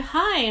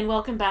Hi and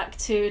welcome back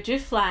to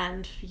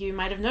Jiffland. You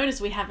might have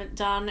noticed we haven't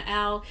done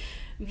our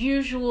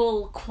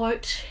usual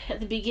quote at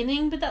the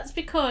beginning, but that's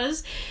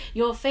because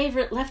your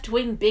favourite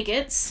left-wing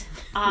bigots,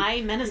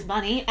 I, Menace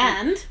Bunny,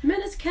 and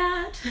Menace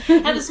Cat,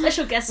 have a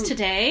special guest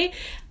today.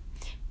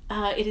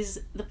 It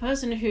is the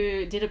person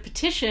who did a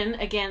petition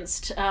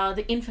against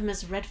the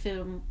infamous Red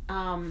Pill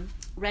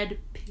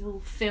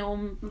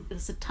film.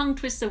 It's a tongue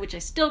twister which I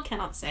still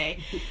cannot say.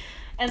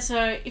 And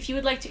so, if you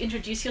would like to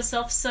introduce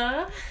yourself,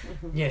 sir.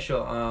 Yeah,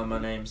 sure. My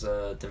name's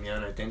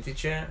Damiano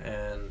Dentice,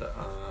 and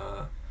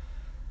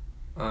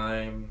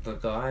I'm the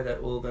guy that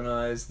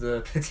organised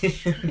the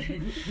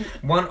petition.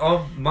 one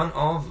of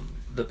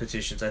the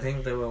petitions. I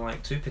think there were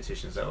like 2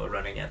 petitions that were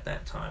running at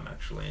that time,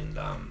 actually, and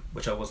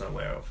which I wasn't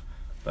aware of.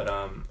 But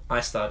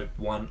I started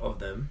one of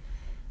them,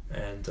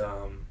 and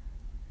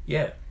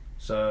yeah,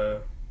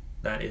 so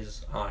that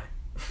is I.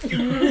 I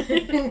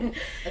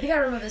think I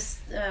remember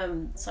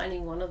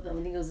signing one of them.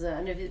 I think it was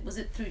was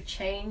it through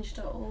Changed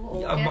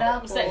or Get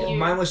Up? Was that you?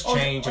 Mine was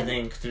Change, I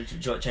think, through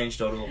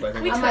Change.org. I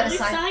think I might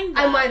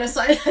have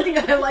signed. I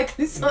think I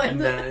likely signed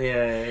that.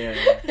 Yeah.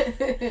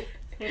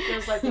 It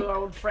feels like we were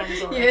old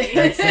friends already.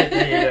 Yeah. That's it.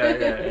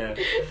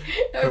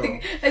 Yeah. I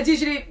think it's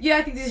usually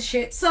I think this is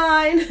shit.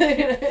 Sign.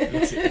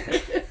 That's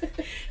it.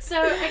 So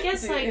I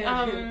guess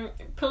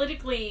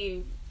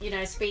politically,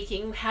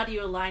 speaking, how do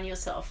you align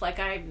yourself? Like,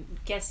 I'm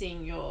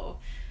guessing you're,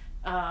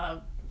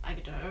 I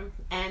don't know,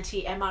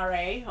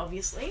 anti-MRA,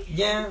 obviously.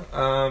 Yeah,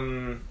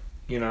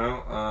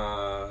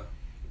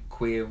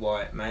 queer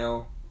white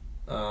male,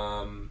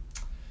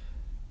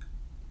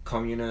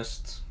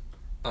 communist,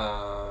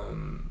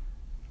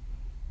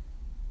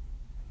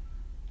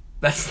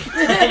 that's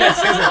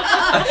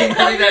I think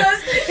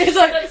that's It's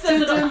like that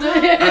says it all.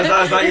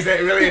 I was like, is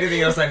there really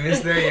anything else I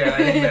missed there? Yeah,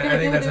 I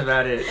think that's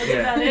about it. That's Yeah.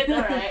 about it?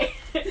 Alright.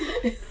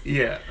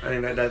 Yeah, I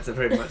think that's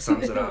pretty much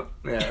sums it up.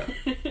 Yeah.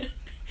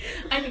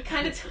 I can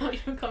kind of tell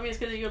you're a communist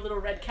because of your little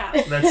red cap.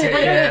 That's it,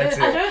 yeah, that's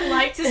it. I don't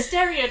like to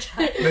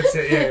stereotype. That's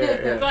it,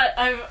 yeah. But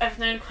I've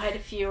known quite a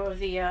few of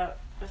the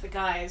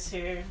guys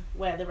who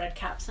wear the red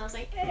caps, and I was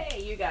like,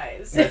 hey, you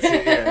guys. That's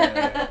it,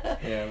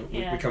 yeah.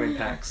 We come in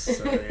packs,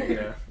 so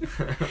yeah.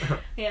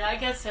 Yeah, I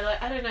guess so.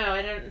 Like, I don't know.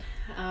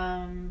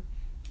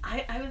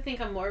 I would think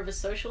I'm more of a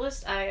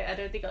socialist. I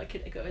don't think I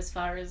could go as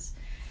far as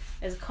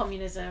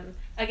communism.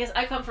 I guess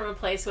I come from a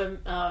place where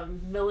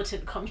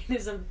militant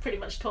communism pretty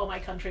much tore my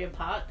country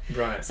apart.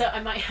 Right. So I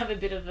might have a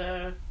bit of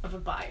a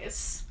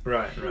bias.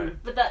 Right.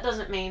 But that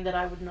doesn't mean that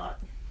I would not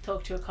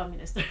talk to a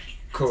communist.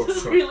 Cool.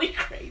 It's really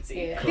crazy.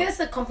 Yeah, I guess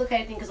the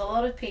complicated thing because a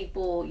lot of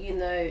people,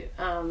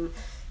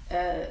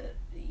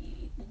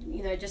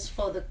 just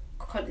follow the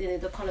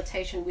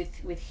connotation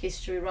with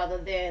history rather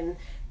than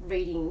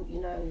reading,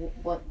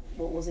 what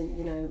was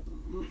in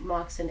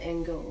Marx and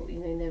Engels,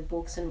 in their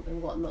books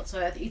and whatnot. So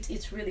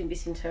it's really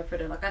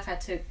misinterpreted. Like I've had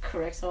to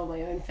correct some of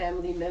my own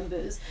family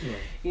members,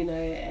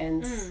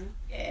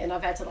 and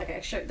I've had to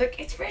actually look,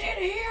 it's written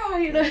here,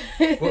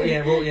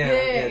 Well,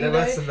 yeah.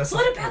 That's it's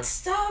not about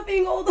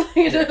starving all the,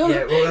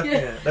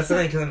 That's the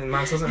thing, because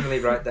Marx doesn't really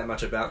write that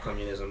much about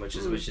communism, which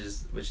is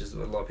a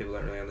lot of people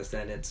don't really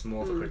understand. It's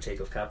more of a critique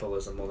of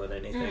capitalism more than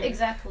anything.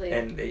 Exactly.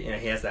 And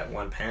he has that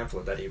one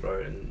pamphlet that he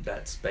wrote, and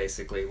that's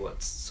basically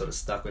what's sort of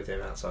stuck with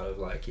him outside of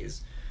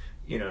his,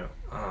 young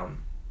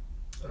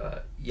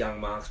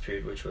Marx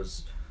period, which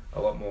was a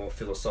lot more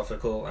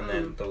philosophical, and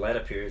then the later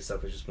period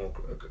stuff was just more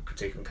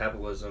critique on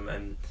capitalism,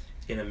 and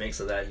in a mix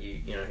of that,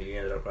 he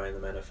ended up writing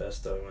the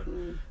manifesto,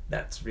 and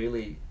that's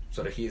really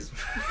sort of his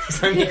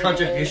only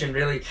contribution,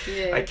 really,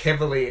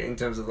 heavily in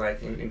terms of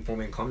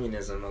informing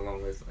communism,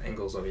 along with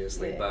Engels,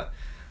 obviously, but.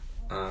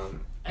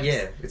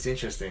 It's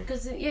interesting.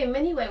 Because in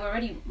many ways we're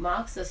already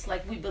Marxists.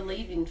 Like we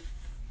believe in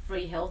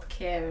free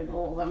healthcare and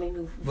all. I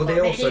mean,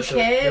 they're all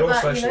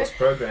socialist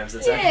programs.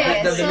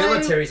 The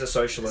military is a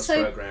socialist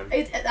program.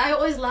 I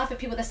always laugh at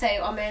people that say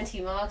I'm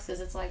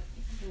anti-Marxist. It's like,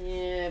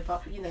 yeah,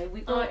 but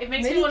we got it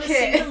makes me want to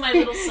sing my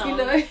little song.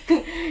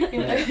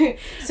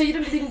 So you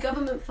don't believe in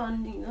government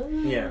funding?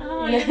 Yeah.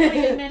 Oh,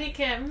 yeah,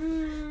 Medicare.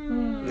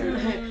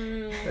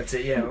 That's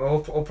it. Yeah,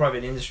 all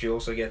private industry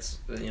also gets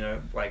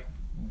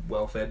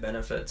welfare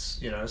benefits,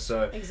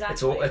 so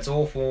exactly. it's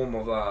all form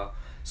of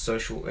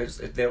social.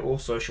 They're all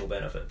social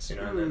benefits,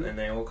 and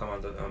they all come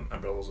under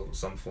umbrellas of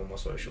some form of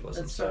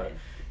socialism. That's so right.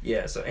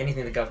 yeah, so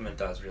anything the government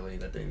does, really,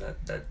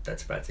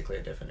 that's practically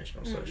a definition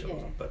of socialism.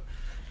 Yeah. But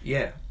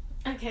yeah.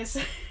 Okay,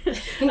 so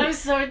I'm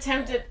so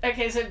tempted.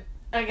 Okay,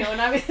 when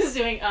I was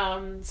doing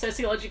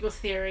sociological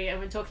theory and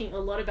we're talking a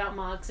lot about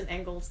Marx and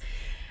Engels,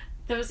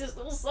 there was this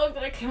little song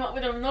that I came up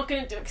with, and I'm not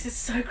going to do it because it's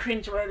so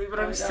cringeworthy, but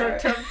I'm so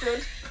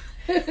tempted.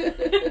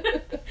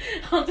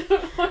 I'll do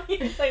it for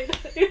you.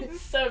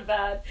 It's so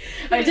bad.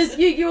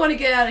 You want to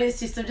get out of his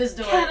system? Just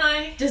do it. Can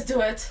I? Just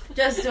do it.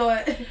 Just do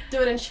it.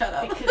 Do it and shut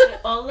up. Because we're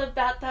all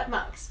about that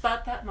Marx,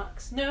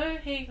 no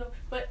Hegel.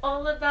 We're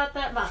all about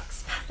that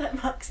Marx, no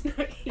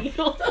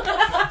Hegel.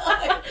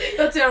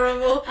 You're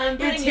terrible. I'm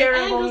You're getting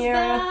terrible, your Mira.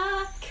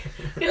 angles back.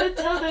 Gonna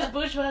tell those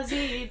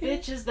bourgeoisie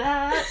bitches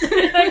that.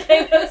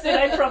 Okay, that's it.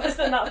 I promised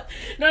enough.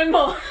 No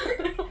more.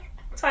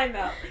 time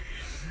out.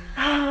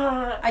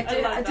 I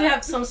do love do that.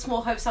 have some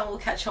small hope someone will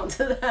catch on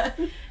to that.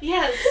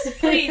 Yes,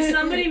 please,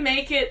 somebody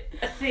make it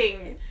a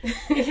thing.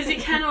 Because it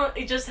cannot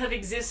just have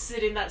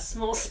existed in that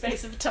small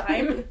space of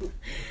time.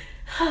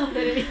 But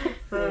anyway,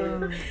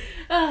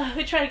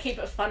 we try to keep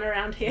it fun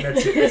around here.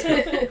 That's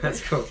it.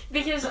 That's cool.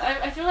 Because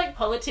I feel like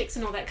politics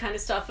and all that kind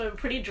of stuff are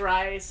pretty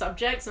dry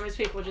subjects. And most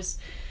people just,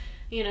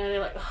 they're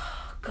like, oh,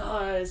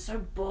 God, it's so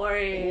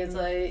boring. It's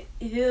like,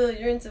 ew,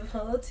 you're into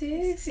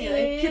politics? You're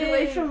like, Yeah. get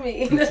away from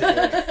me.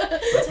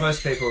 That's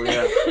most people,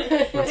 yeah.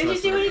 That's Did you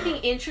most do people. anything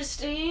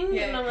interesting?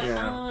 Yeah. And I'm like,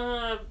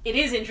 Yeah. it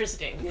is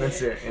interesting. Yeah.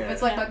 That's it, yeah.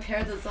 It's like Yeah. my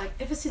parents was like,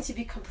 ever since you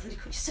become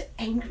political, you're so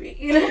angry.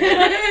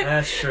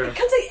 That's true. I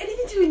can't say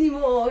anything to you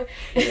anymore.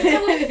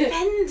 So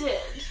offended.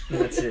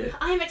 That's it.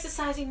 I'm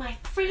exercising my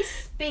free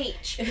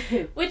speech,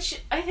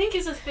 which I think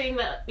is a thing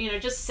that,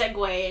 just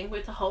segueing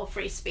with the whole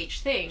free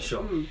speech thing.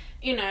 Sure.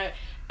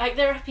 Like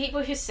there are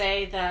people who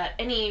say that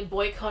any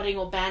boycotting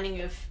or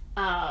banning of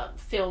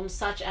films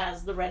such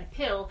as The Red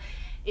Pill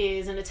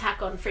is an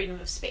attack on freedom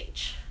of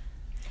speech.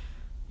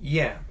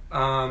 Yeah.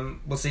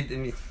 Well, see, I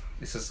mean,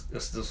 this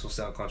will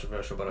sound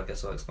controversial, but I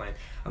guess I'll explain.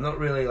 I'm not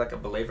really like a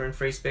believer in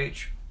free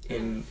speech.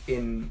 In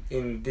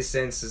this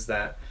sense, is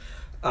that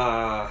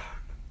there's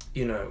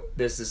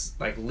this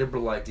like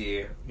liberal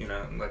idea,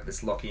 like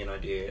this Lockean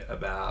idea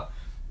about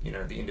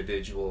the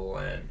individual,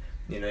 and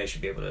they should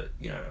be able to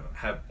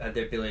have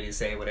the ability to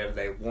say whatever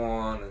they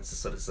want, and it's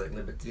sort of like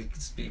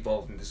it's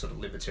evolved into this sort of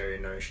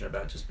libertarian notion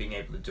about just being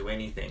able to do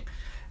anything,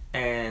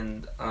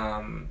 and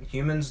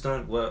humans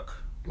don't work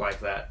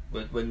like that.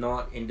 We're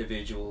not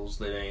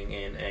individuals living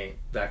in a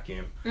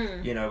vacuum.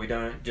 We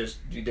don't just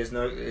it's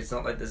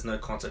not like there's no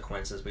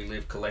consequences. We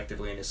live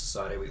collectively in a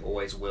society. We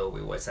always will.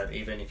 We always have.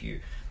 Even if you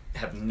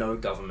have no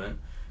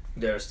government,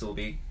 there will still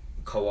be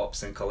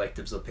co-ops and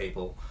collectives of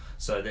people.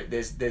 So that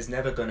there's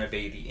never going to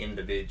be the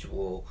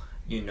individual,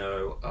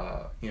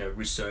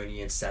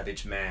 Rousseauian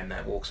savage man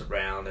that walks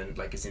around and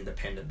like is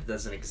independent. It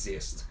doesn't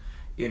exist,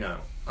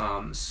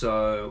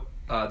 So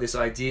this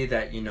idea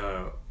that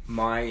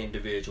my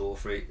individual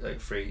freedom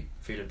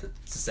to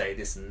say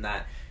this and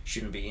that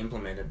shouldn't be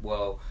implemented.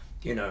 Well,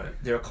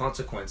 there are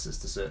consequences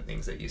to certain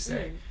things that you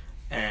say,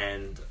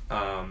 and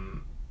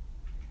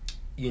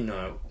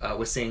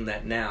we're seeing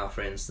that now.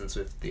 For instance,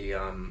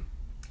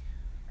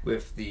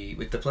 with the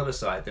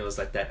plebiscite, there was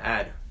like that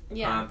ad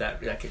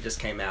that just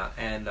came out,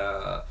 and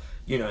the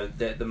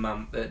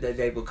mum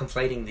they were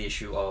conflating the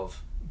issue of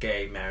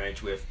gay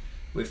marriage with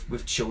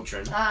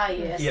children. Ah,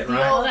 yes. Yeah, The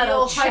right.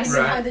 all hiding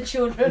Right. behind the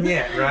children.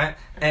 Yeah, right.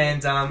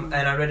 And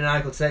I read an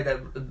article today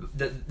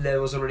that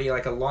there was already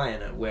like a lie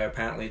in it, where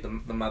apparently the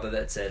mother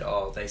that said,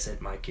 "Oh, they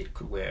said my kid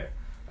could wear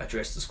a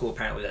dress to school."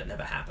 Apparently that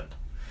never happened.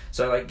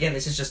 So like, again,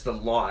 this is just a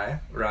lie,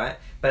 right?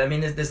 But I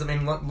mean, there's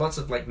lots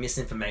of like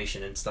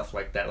misinformation and stuff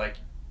like that, like.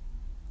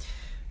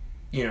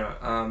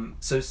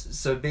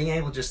 So being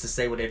able just to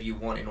say whatever you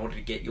want in order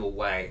to get your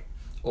way,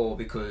 or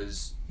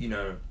because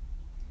you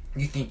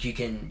think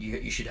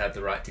you should have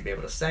the right to be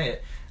able to say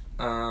it,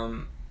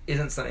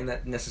 isn't something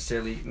that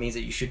necessarily means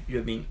that you should.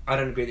 I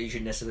don't agree that you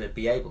should necessarily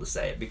be able to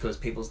say it, because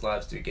people's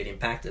lives do get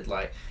impacted.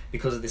 Like,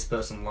 because of this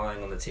person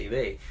lying on the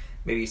TV,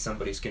 maybe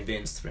somebody's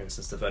convinced, for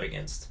instance, to vote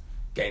against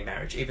gay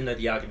marriage, even though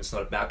the argument's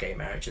not about gay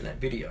marriage in that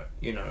video.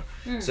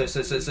 So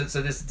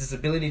this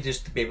ability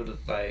just to be able to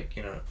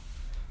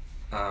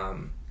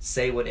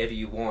say whatever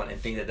you want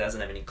and think that doesn't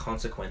have any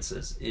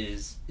consequences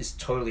is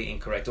totally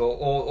incorrect.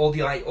 Or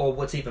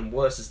what's even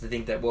worse is to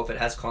think that, well, if it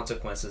has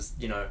consequences,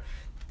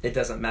 it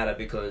doesn't matter,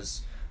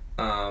 because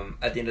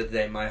at the end of the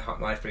day,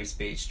 my free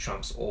speech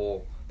trumps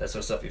all that sort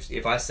of stuff.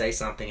 If I say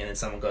something and then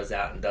someone goes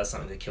out and does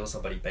something to kill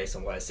somebody based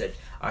on what I said,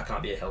 I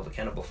can't be held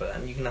accountable for that,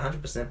 and you can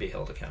 100% be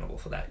held accountable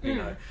for that.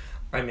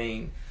 I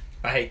mean,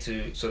 I hate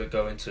to sort of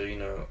go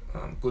into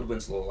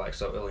Goodwin's law like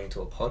so early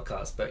into a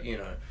podcast, but you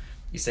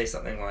say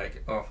something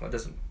like, oh, it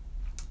doesn't,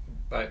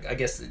 I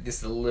guess this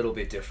is a little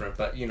bit different,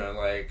 but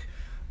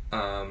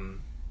I'll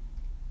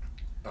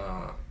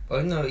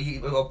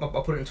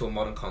put it into a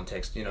modern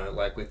context,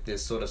 like with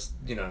this sort of,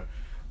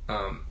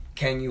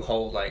 can you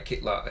hold like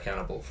Hitler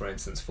accountable, for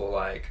instance, for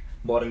like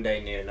modern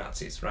day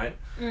neo-Nazis, right?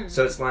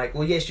 So it's like,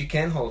 well, yes, you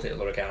can hold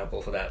Hitler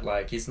accountable for that.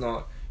 Like, he's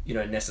not,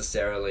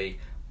 necessarily,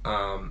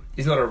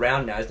 he's not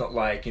around now. He's not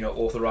like,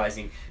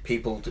 authorizing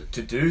people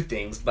to do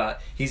things, but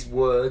his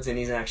words and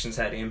his actions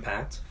had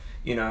impact,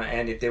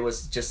 and if there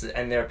was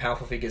and there are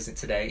powerful figures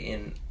today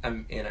in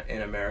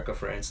America,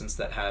 for instance,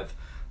 that have,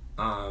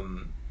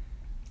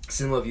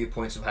 similar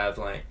viewpoints, who have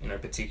like,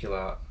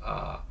 particular,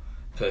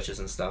 purchase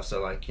and stuff.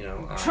 So like,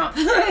 Trump.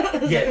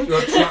 Yeah,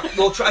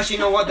 well, Trump, actually,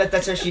 you know what?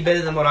 That's actually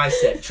better than what I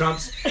said.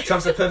 Trump's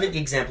a perfect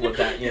example of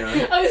that.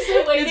 I was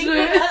so waiting for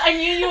that. I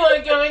knew you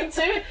were going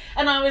to,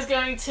 and I was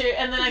going to,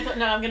 and then I thought,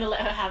 no, I'm going to let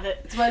her have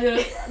it. It's my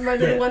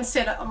little one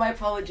said, my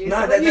apologies.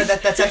 No,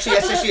 that's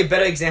actually a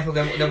better example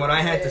than what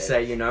I had to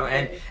say.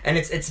 And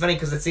it's funny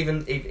because it's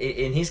even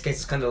in his case,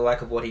 it's kind of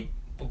like of what he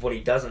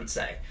doesn't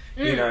say.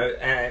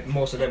 And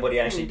more so than what he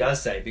actually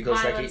does say, because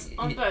Violence like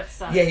on both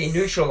sides. yeah, he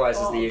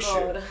neutralizes the issue.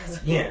 God.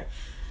 Yeah.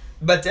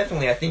 But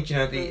definitely, I think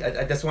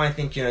that's why I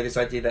think this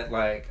idea that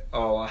like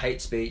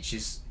hate speech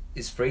is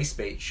free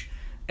speech,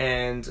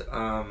 and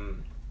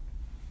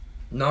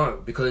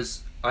no,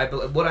 because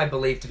what I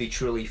believe to be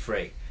truly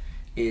free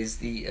is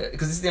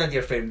because this is the idea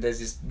of freedom. There's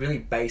this really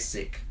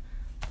basic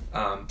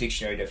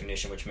dictionary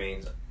definition, which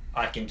means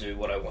I can do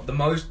what I want. The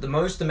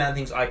most amount of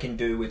things I can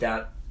do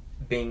without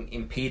being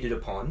impeded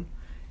upon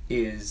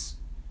is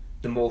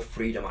the more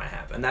freedom I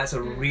have, and that's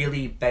a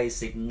really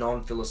basic,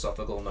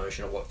 non-philosophical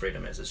notion of what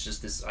freedom is. It's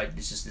just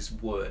this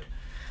word,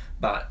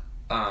 but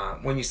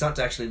when you start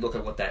to actually look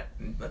at what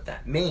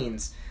that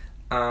means,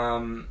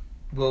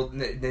 well,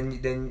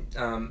 then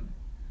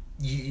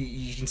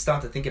you can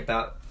start to think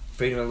about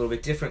freedom a little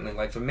bit differently.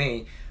 Like for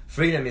me,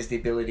 freedom is the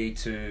ability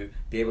to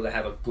be able to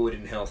have a good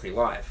and healthy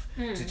life,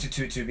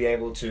 to be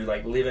able to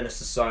like live in a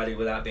society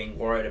without being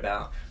worried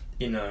about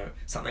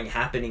something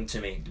happening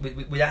to me,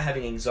 without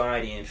having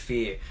anxiety and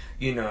fear.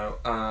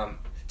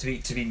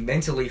 To be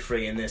mentally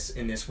free in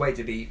this way,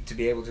 to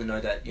be able to know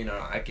that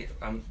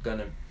I'm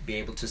gonna be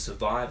able to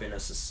survive in a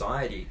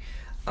society,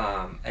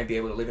 and be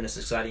able to live in a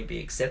society and be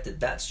accepted.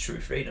 That's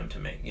true freedom to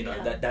me.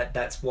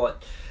 That's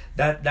what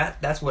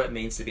it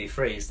means to be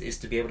free, is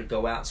to be able to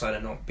go outside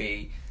and not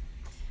be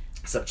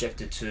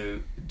subjected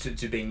to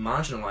being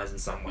marginalized in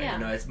some way.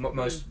 It's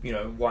most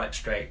white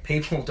straight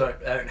people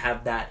don't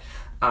have that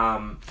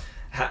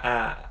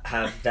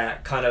have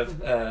that kind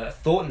of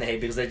thought in their head,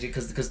 because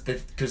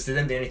to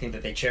them the only thing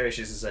that they cherish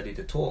is this idea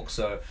to talk.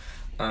 So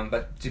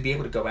but to be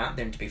able to go out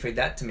there and to be free,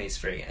 that to me is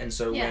free. And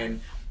so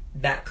when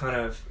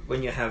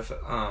you have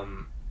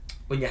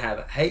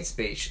hate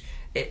speech,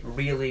 it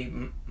really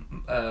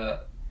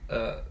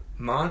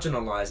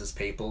marginalizes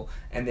people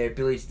and their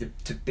ability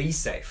to be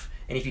safe.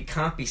 And if you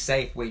can't be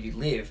safe where you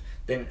live,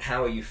 then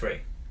how are you free?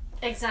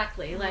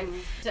 Exactly. Like,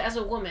 so as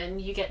a woman,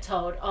 you get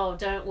told, oh,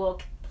 don't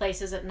walk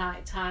places at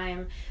night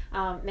time,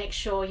 make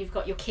sure you've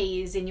got your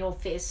keys in your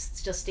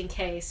fists just in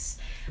case.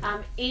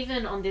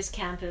 Even on this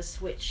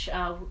campus, which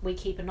we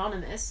keep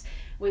anonymous,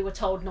 we were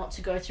told not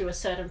to go through a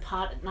certain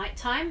part at night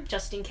time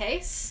just in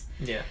case.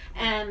 Yeah.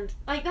 And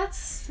like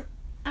that's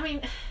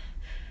kind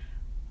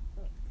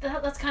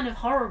of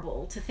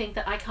horrible to think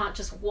that I can't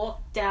just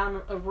walk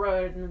down a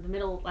road in the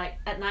middle, like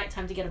at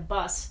nighttime, to get a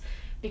bus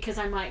because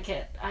I might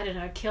get, I don't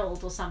know,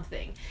 killed or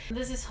something.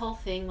 There's this whole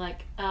thing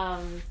like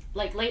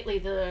lately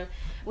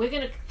we're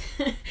gonna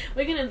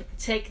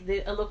take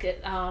a look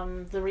at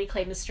the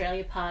Reclaim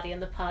Australia Party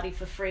and the Party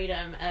for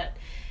Freedom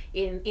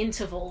in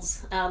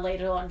intervals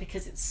later on,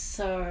 because it's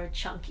so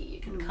chunky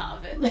you can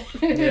carve it.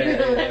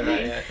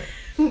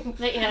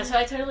 But yeah, so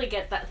I totally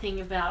get that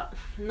thing about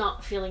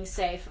not feeling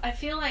safe. I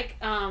feel like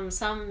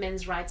some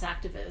men's rights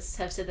activists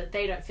have said that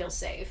they don't feel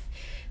safe.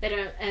 They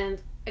don't, and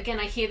again,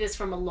 I hear this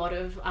from a lot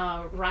of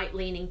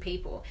right-leaning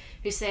people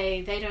who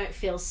say they don't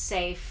feel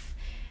safe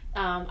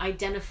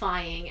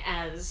identifying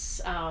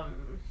as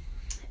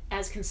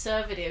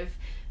conservative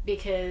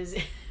because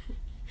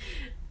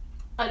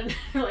I don't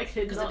know, like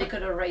because they're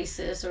kind of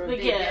racist or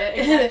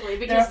exactly,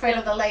 because they're afraid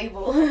of the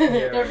label.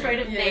 They're afraid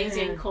of names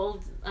being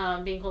called,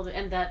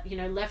 and that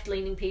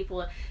left-leaning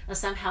people are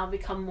somehow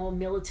become more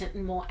militant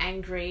and more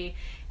angry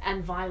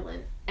and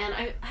violent. And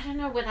I don't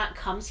know where that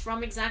comes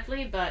from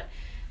exactly, but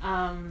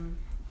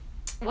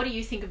what do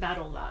you think about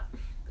all that?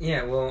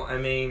 Yeah, well, I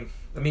mean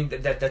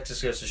that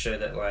just goes to show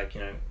that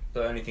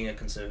the only thing that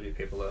conservative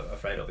people are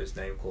afraid of is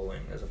name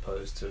calling, as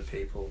opposed to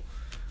people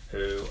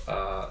who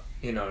are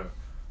in other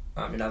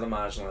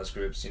marginalised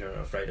groups,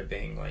 afraid of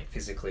being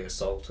physically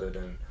assaulted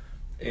and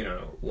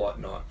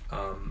whatnot.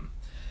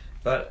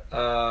 But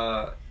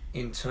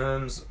in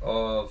terms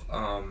of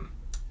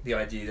the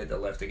idea that the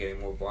left are getting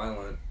more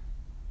violent,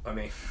 I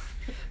mean,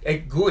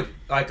 good.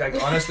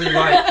 Honestly,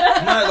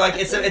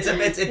 it's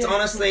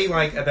honestly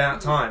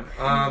about time.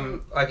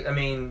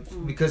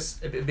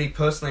 Because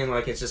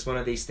personally, it's just one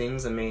of these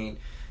things. I mean,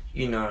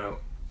 it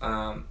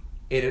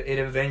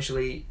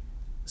eventually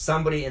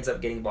somebody ends up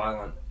getting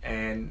violent,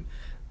 and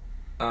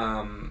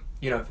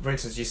for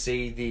instance, you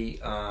see the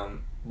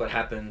what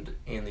happened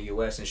in the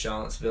US in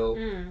Charlottesville,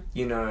 and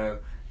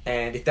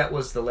if that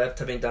was the left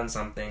having done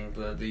something,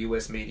 the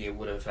US media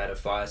would have had a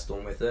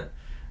firestorm with it.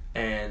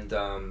 And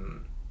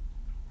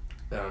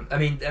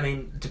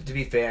to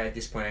be fair, at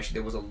this point, actually,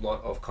 there was a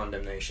lot of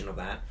condemnation of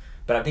that.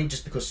 But I think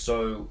just because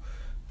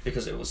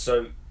it was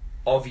so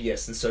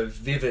obvious and so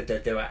vivid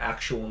that there were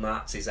actual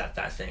Nazis at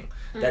that thing,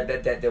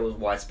 that there was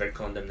widespread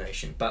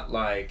condemnation. But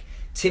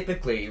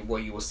typically,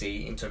 what you will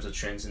see in terms of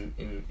trends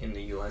in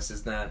the US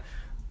is that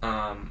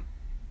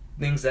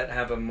things that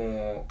have a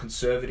more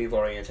conservative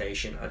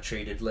orientation are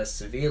treated less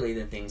severely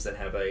than things that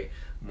have a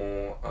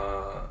more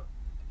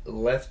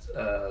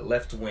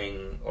left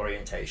wing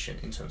orientation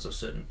in terms of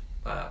certain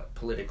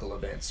political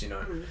events.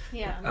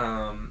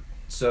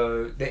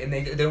 So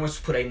they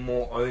almost put a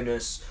more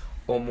onus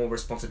or more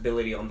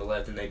responsibility on the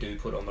left than they do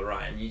put on the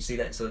right, and you see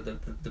that in sort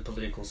of the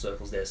political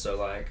circles there.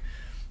 So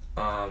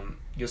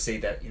you'll see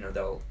that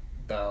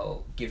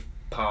they'll give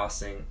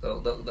passing,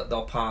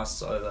 they'll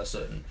pass over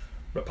certain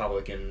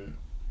Republican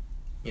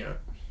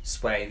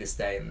sway this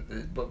day,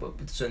 and but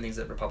certain things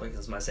that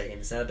Republicans might say in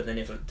the Senate, but then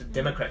if a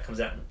Democrat comes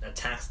out and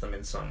attacks them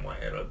in some way,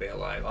 it'll be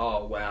like,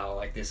 oh wow,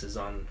 like this is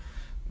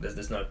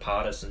there's no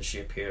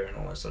partisanship here and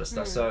all that sort of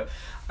stuff. So,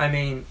 I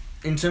mean,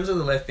 in terms of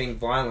the left being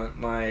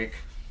violent, like,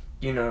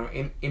 you know,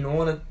 in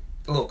order,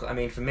 look, I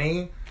mean, for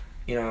me,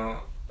 you know,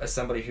 as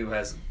somebody who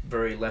has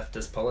very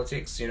leftist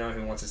politics, you know,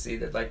 who wants to see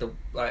that, like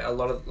a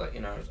lot of, like,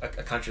 you know, a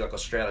country like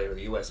Australia or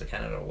the US or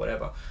Canada or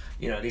whatever,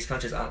 you know, these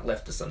countries aren't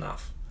leftist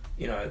enough.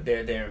 You know,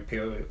 they're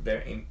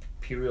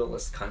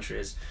imperialist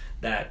countries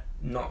that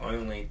not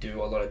only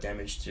do a lot of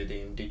damage to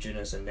the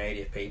indigenous and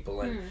native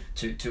people and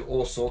to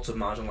all sorts of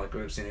marginalized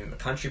groups in the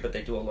country, but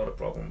they do a lot of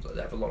problems.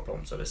 They have a lot of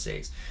problems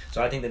overseas.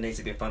 So I think there needs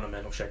to be a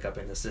fundamental shake-up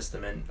in the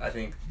system, and I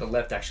think the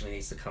left actually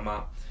needs to come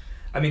up.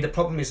 I mean, the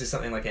problem is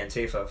something like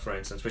Antifa, for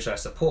instance, which I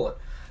support.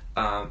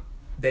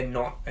 They're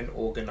not an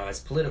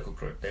organized political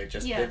group. They're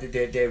just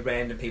they're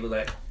random people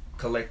that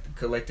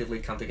collectively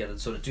come together to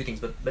sort of do things,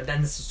 but then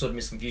there's a sort of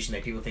misconfusion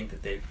that people think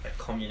that they're like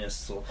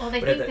communists or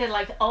they think they're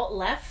like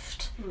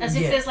alt-left, as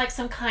if there's like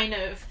some kind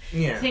of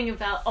thing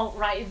about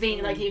alt-right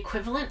being like the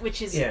equivalent,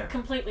 which is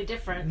completely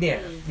different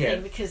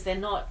thing, because they're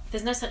not,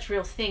 there's no such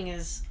real thing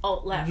as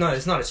alt-left. No,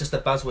 it's not. It's just a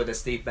buzzword that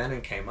Steve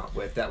Bannon came up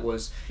with that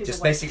was Who's just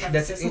a white basically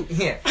that's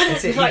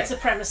it. White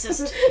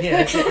supremacist.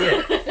 That's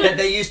it.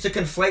 They used to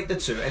conflate the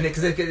two, and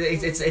because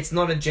it's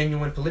not a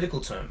genuine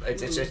political term.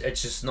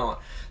 It's just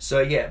not.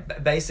 So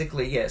basically.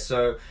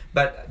 So,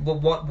 but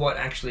what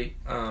actually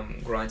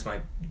grinds my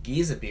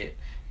gears a bit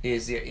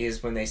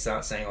is when they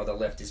start saying, "Oh, the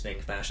left is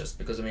being fascist,"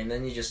 because I mean,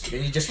 then you're just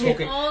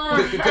talking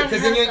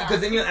because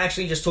then you're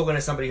actually just talking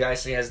to somebody who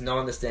actually has no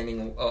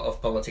understanding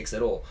of politics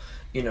at all,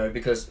 you know,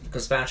 because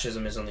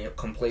fascism is on the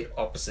complete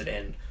opposite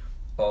end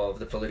of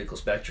the political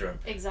spectrum.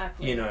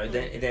 Exactly. You know,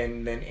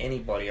 than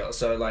anybody else.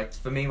 So like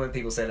for me, when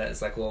people say that,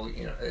 it's like, well,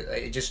 you know,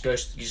 it just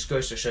goes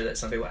to show that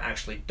some people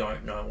actually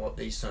don't know what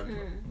these terms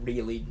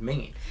really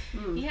mean.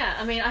 Yeah,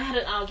 I mean, I had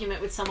an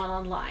argument with someone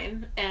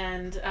online,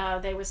 and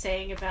they were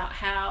saying about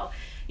how,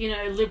 you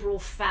know, liberal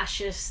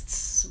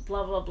fascists,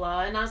 blah blah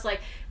blah, and I was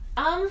like,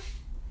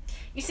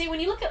 you see, when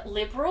you look at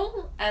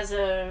liberal as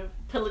a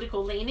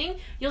political leaning,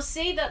 you'll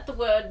see that the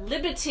word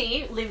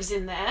liberty lives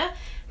in there.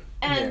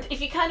 And if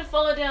you kind of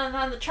follow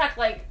down the track,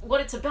 like, what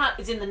it's about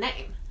is in the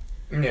name,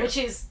 which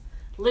is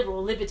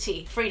liberal,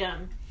 liberty,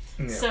 freedom.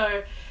 Yeah.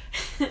 So,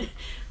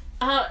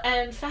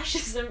 and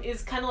fascism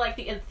is kind of like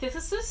the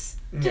antithesis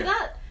to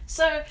that.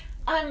 So,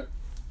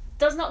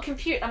 does not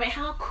compute. I mean,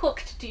 how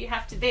cooked do you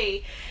have to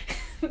be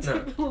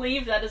to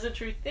believe that is a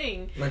true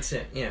thing? That's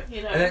it, yeah.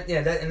 You know?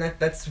 And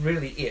that's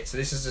really it. So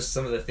this is just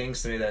some of the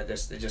things to me that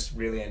just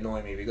really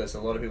annoy me, because a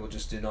lot of people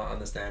just do not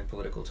understand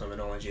political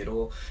terminology at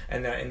all.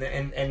 And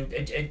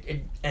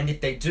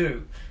if they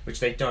do, which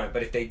they don't,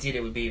 but if they did,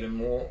 it would be even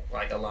more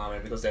like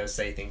alarming, because they would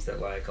say things that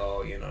like,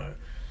 oh, you know,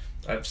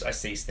 I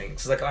see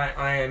things. Like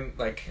I am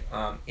like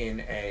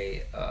in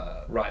a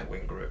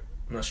right-wing group.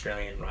 An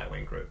Australian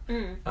right-wing group,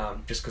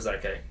 just because I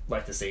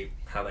like to see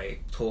how they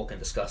talk and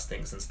discuss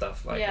things and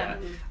stuff like that.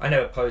 I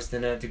never post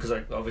in it, because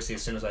obviously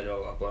as soon as I do,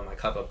 I'll blow my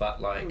cover, but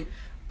like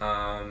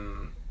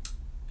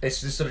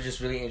it's just sort of just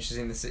really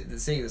interesting to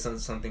see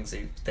some things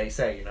they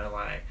say, you know,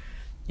 like,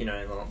 you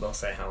know, they'll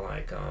say how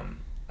like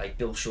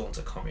Bill Shorten's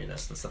a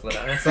communist and stuff like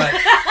that, and it's like,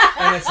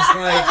 and it's just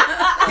like,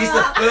 he's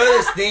the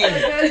furthest thing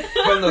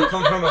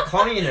from a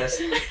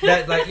communist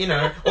that, like, you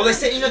know, or they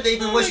say, you know,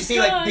 even worse, you see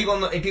like people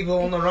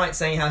on the right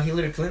saying how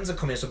Hillary Clinton's a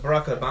communist or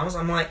Barack Obama's.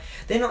 I'm like,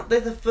 they're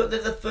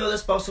the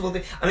furthest possible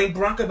thing. I mean,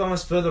 Barack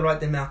Obama's further right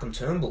than Malcolm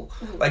Turnbull.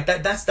 Like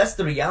that's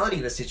the reality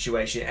of the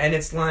situation, and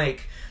it's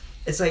like,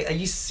 are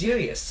you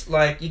serious?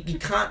 Like, you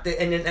can't, but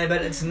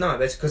it's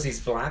because he's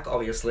black,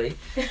 obviously,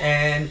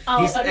 and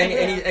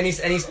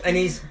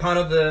he's part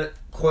of the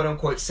quote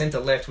unquote centre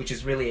left, which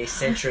is really a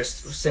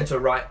centrist centre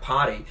right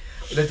party,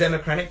 the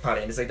Democratic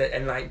Party, and it's like that,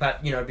 and like,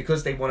 but you know,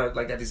 because they want to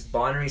like have this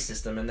binary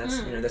system, and they're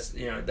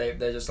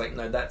just like,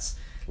 no, that's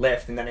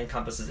left, and that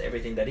encompasses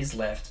everything that is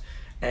left,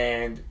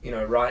 and you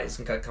know, right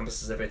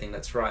encompasses everything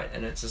that's right,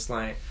 and it's just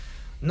like,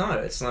 no,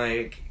 it's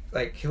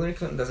like Hillary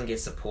Clinton doesn't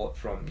get support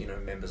from, you know,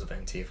 members of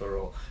Antifa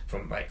or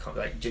from like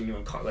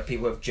genuine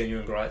people who have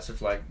genuine gripes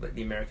with like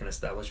the American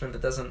establishment.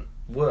 That doesn't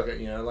work,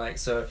 you know. Like,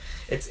 so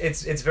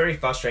it's very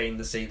frustrating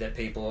to see that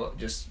people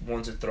just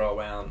want to throw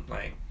around,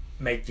 like,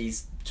 make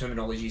these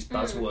terminologies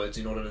buzzwords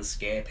in order to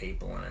scare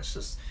people, and it's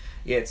just.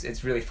 Yeah,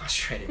 it's really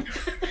frustrating.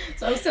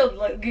 So I'm still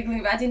like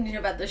giggling about. I didn't know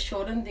about the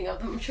Shorten thing.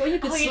 I'm sure you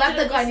could slap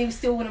the guy and he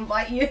still wouldn't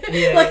bite you.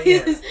 Yeah, like,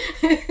 yeah.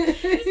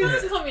 He's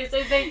not communist.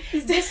 So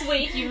this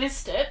week you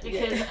missed it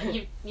because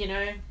you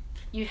know,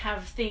 you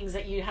have things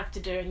that you have to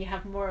do, and you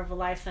have more of a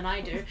life than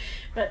I do.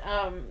 But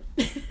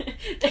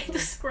they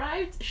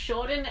described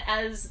Shorten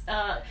as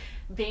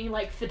being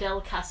like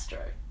Fidel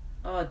Castro.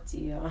 Oh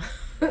dear.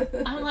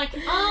 I'm like,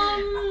 no.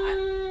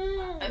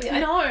 I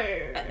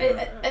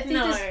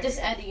think just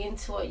adding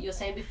into what you were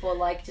saying before,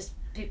 like just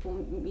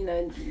people, you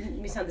know,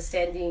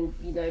 misunderstanding,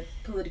 you know,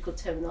 political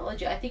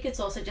terminology. I think it's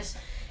also just,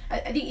 I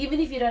think even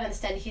if you don't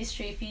understand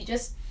history, if you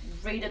just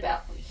read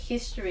about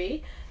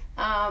history,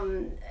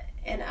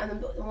 and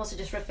I'm also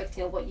just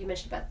reflecting on what you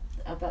mentioned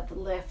about the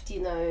left,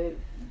 sort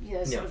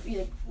of,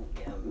 I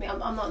mean,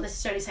 I'm not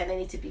necessarily saying they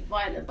need to be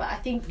violent, but I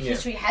think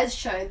history has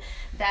shown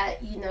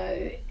that,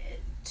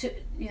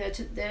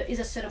 there is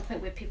a certain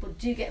point where people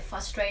do get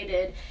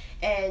frustrated,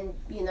 and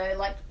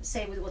like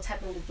say with what's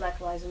happening with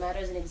Black Lives Matter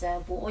as an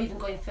example, or even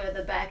going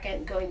further back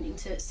and going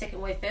into second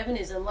wave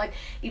feminism, like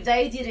if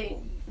they didn't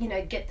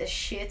get the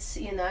shits,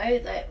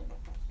 that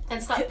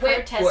and start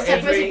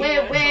protesting.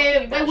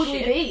 Where would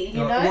we be?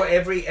 Well,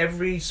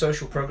 every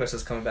social progress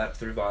has come about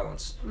through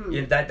violence.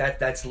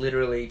 That's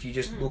literally, if you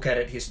just look at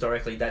it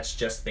historically, that's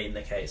just been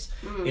the case.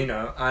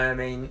 I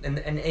mean, and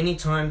any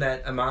time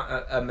that a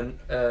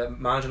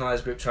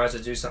marginalized group tries to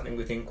do something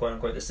within quote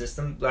unquote the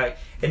system, like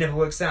it never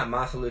works out.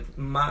 Martin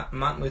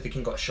Luther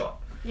King got shot.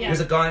 Yeah. He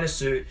was a guy in a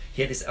suit.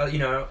 He had this,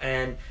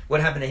 and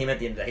what happened to him at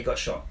the end of the day? He got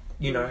shot.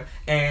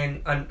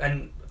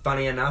 And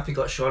funny enough, he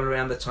got shot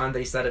around the time that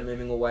he started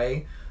moving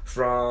away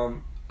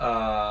from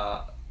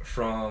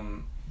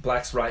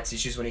blacks' rights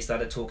issues, when he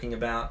started talking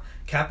about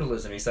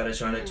capitalism. He started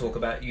trying to talk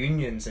about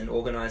unions and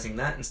organising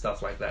that and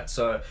stuff like that.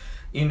 So,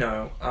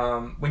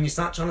 when you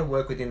start trying to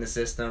work within the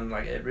system,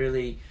 like it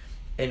really,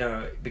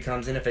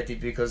 becomes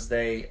ineffective because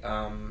they,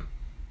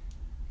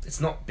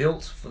 it's not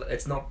built for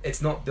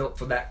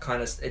that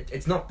kind of,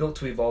 it's not built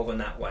to evolve in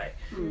that way,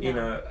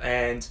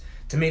 and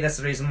to me that's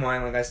the reason why, I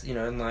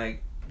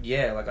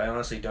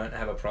honestly don't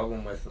have a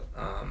problem with,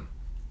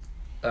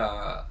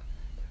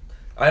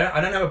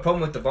 I don't have a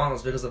problem with the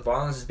violence, because the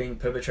violence is being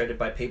perpetrated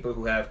by people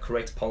who have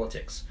correct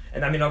politics.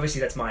 And I mean,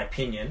 obviously that's my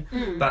opinion,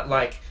 but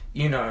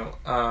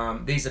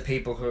these are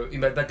people who,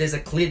 but there's a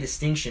clear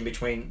distinction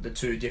between the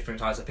two different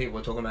types of people.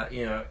 We're talking about,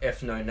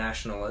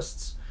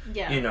 ethno-nationalists,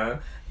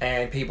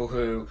 and people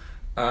who,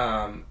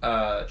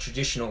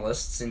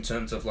 traditionalists in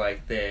terms of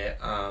like their,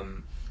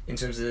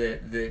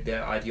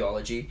 their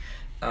ideology.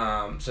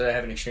 So they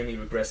have an extremely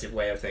regressive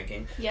way of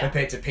thinking,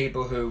 compared to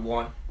people who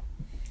want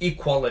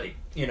equality,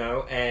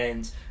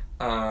 and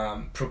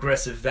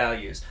progressive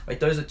values. Like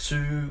those are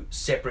two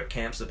separate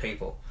camps of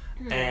people,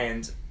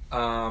 and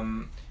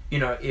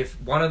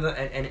if one of the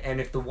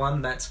and if the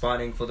one that's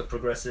fighting for the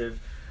progressive,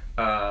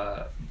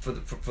 for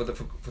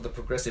the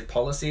progressive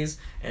policies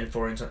and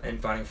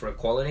fighting for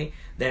equality,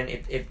 then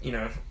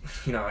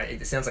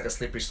it sounds like a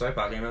slippery slope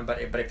argument,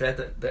 but if they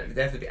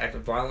have to be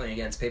acting violently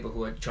against people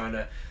who are trying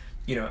to,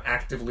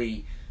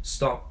 actively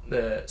stop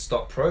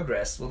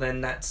progress, well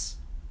then that's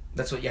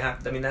what you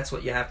have. I mean, that's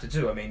what you have to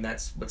do. I mean,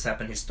 that's what's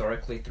happened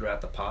historically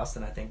throughout the past,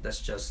 and I think that's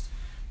just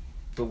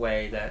the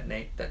way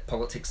that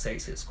politics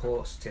takes its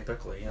course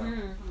typically.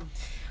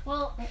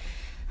 Well,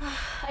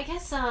 I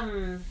guess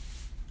going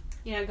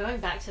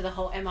back to the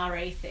whole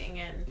MRA thing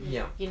and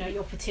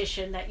your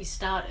petition that you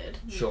started.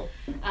 Sure.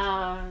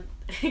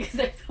 Because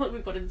I feel like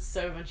we've gotten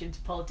so much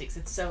into politics.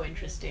 It's so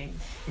interesting.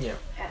 Yeah.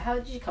 How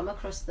did you come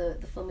across the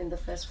film in the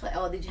first place?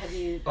 Or have you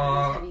seen it?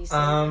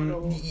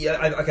 Or?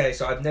 Yeah. Okay.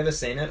 So I've never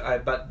seen it.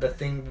 But the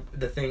thing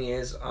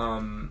is,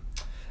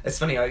 it's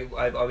funny. I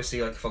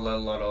obviously follow a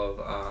lot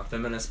of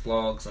feminist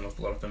blogs and a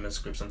lot of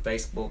feminist groups on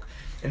Facebook,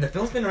 and the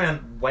film's been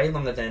around way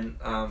longer than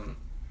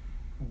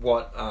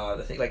what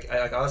the thing.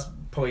 I was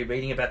probably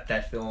reading about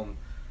that film.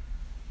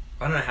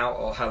 I don't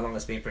know how long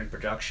it's been in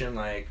production.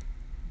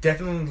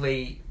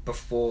 Definitely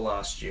before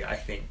last year, I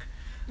think,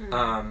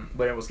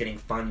 when it was getting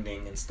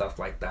funding and stuff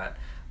like that.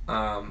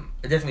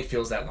 It definitely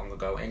feels that long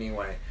ago,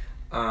 anyway.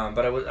 But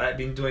I've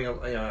been doing,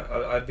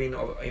 I've been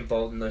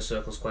involved in those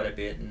circles quite a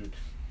bit, and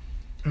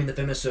I mean the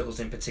feminist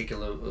circles in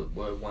particular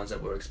were ones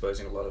that were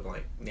exposing a lot of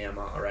the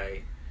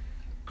MRA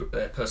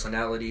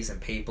personalities and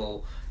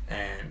people,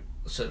 and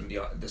certain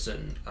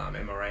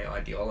MRA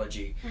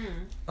ideology,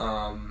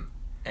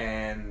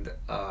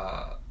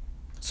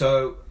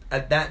 so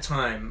at that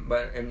time,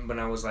 when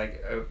I was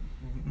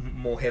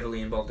more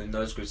heavily involved in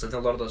those groups, I think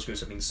a lot of those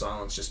groups have been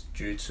silenced just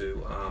due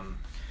to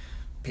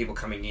people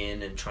coming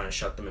in and trying to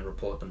shut them and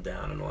report them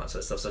down and all that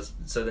sort of stuff.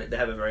 So they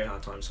have a very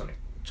hard time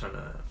trying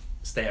to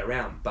stay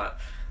around. But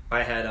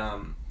I had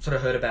sort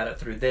of heard about it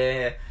through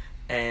there,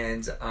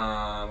 and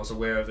was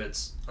aware of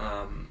its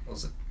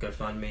was a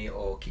GoFundMe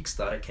or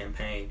Kickstarter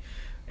campaign,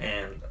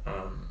 and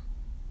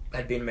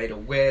had been made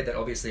aware that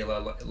obviously a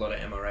lot of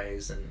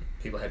MRAs and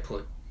people had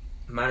put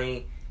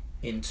money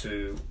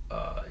into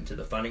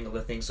the funding of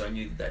the thing, so I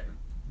knew that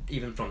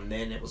even from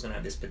then it was going to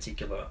have this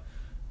particular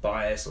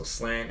bias or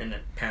slant, and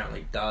it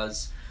apparently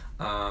does.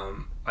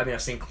 I mean,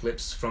 I've seen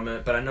clips from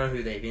it, but I know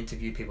who they've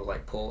interviewed, people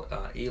like Paul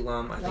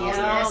Elam, I think.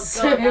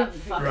 Yes. God,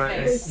 that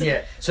right.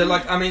 Yeah. So and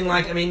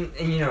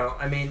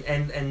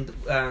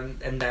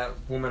that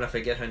woman, I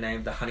forget her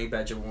name, the honey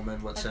badger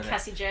woman, what's her name?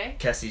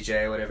 Cassie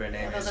J, whatever her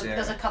name is.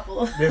 There's a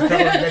couple. They're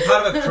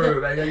part of a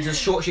crew.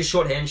 She's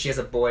short hair and she has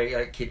a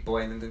kid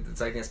boy, and it's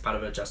that's part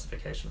of her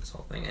justification for this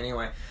whole thing.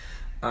 Anyway,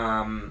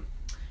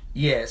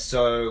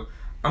 so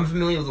I'm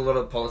familiar with a lot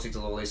of politics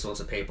of all these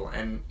sorts of people,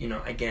 and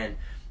again,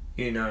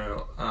 I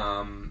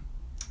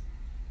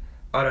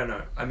don't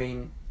know. I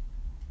mean,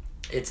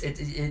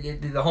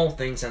 the whole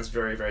thing sounds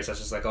very, very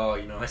such as I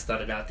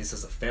started out this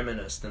as a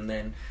feminist, and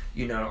then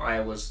I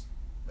was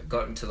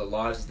got into the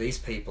lives of these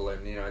people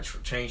and, you know,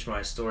 changed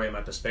my story and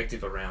my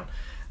perspective around.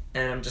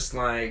 And I'm just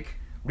like,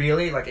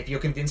 really? Like, if you're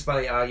convinced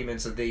by the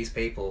arguments of these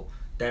people,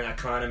 then I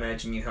can't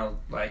imagine you held,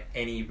 like,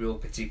 any real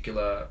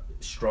particular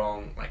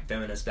strong, like,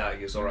 feminist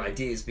values or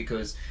ideas,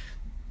 because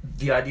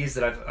the ideas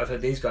that I've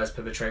heard these guys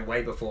perpetrate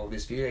way before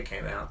this video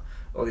came out,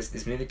 or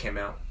this movie came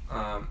out,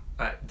 are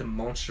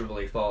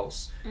demonstrably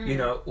false, you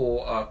know,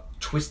 or are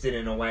twisted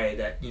in a way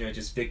that, you know,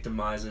 just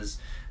victimizes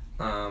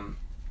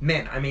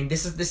men. I mean,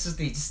 this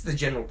is the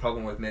general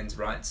problem with men's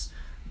rights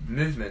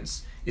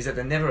movements, is that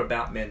they're never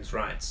about men's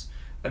rights.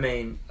 I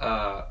mean,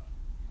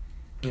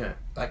 you know,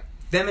 like,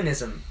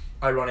 feminism,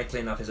 ironically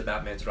enough, is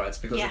about men's rights,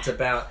 because it's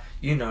about,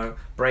 you know,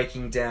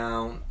 breaking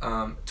down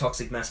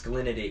toxic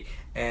masculinity,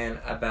 and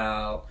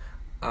about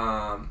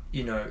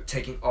you know,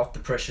 taking off the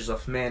pressures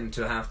off men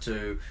to have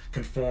to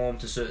conform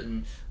to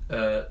certain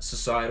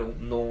societal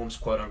norms,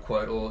 quote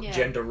unquote, or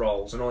gender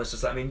roles and all this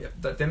stuff. I mean,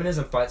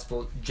 feminism fights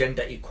for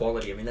gender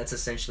equality. I mean, that's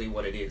essentially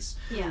what it is.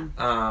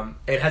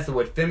 It has the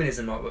word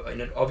feminism in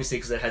it, obviously,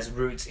 because it has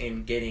roots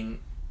in getting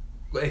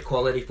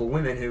equality for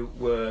women who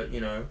were,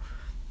 you know,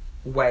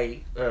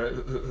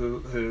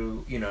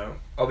 who you know,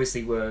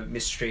 obviously were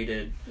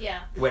mistreated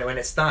when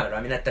it started.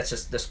 I mean,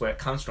 that's where it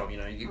comes from, you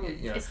know. You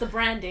know, it's the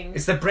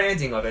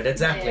branding of it,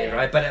 exactly.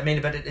 Right. But I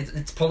mean,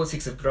 its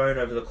politics have grown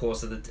over the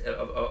course of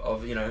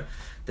of you know,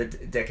 the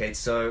decades.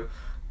 So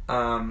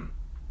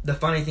the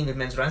funny thing with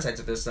men's rights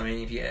activists, I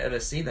mean, if you ever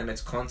see them,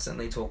 it's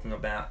constantly talking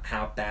about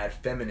how bad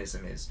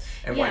feminism is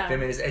and why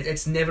feminism.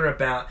 It's never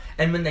about,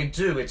 and when they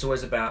do, it's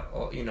always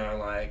about, you know,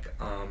 like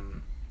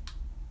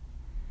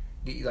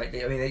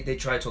they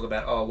try to talk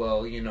about, oh,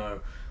 well, you know,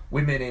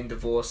 women in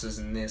divorces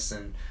and this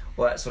and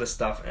all that sort of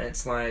stuff, and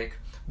it's like,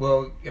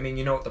 well, I mean,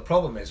 you know what the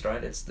problem is,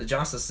 right? It's the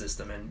justice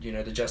system, and, you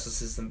know, the justice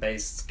system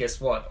based,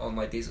 guess what, on,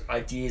 like, these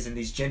ideas and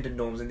these gender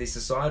norms and these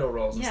societal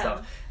roles and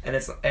stuff, and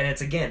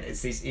it's again,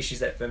 it's these issues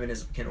that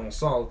feminism can all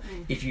solve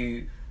if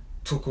you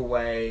took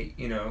away,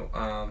 you know,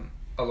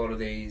 a lot of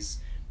this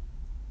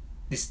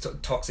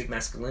toxic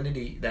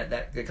masculinity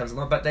that comes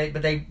along, but they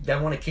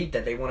want to keep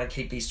that. They want to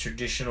keep these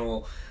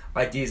traditional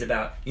ideas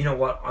about, you know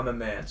what, I'm a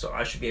man, so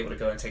I should be able to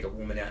go and take a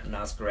woman out and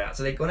ask her out.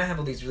 So they're going to have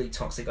all these really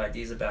toxic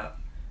ideas about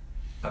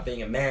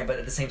being a man, but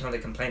at the same time they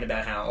complain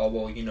about how, oh,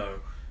 well, you know,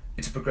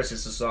 it's a progressive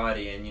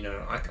society, and, you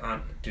know, I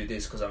can't do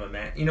this because I'm a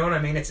man. You know what I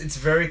mean? It's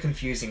very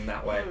confusing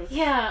that way.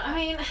 Yeah, I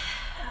mean,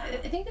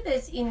 I think that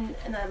there's in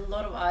a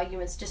lot of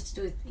arguments, just to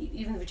do with,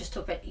 even if we just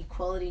talk about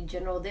equality in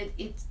general, that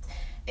it's,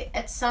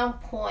 at some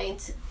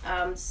point,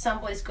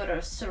 somebody's got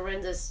to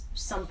surrender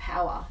some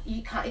power.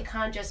 It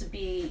can't just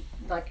be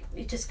like,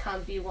 it just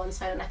can't be one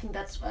side, and I think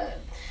that's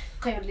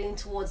kind of leaning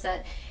towards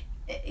that.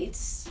 It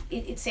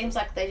seems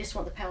like they just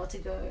want the power to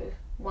go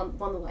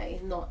one way,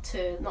 not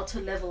to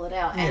level it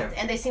out,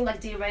 and they seem like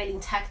derailing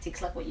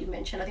tactics, like what you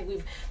mentioned. I think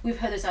we've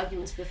heard those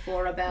arguments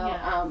before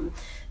about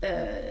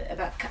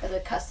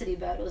the custody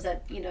battles,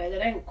 that, you know, they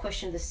don't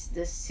question the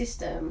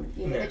system,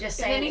 you know, they're just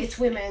saying it's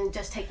women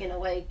just taking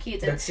away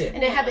kids, that's it.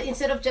 And they have it,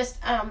 instead of just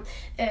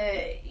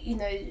you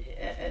know,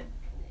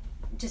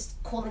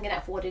 just calling it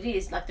out for what it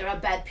is. Like, there are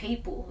bad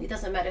people. It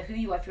doesn't matter who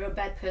you are. If you're a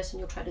bad person,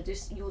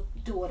 you'll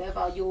do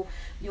whatever. You'll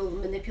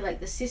manipulate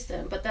the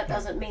system. But that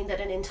doesn't mean that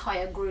an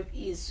entire group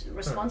is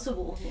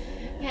responsible.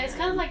 Yeah, it's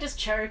kind of like just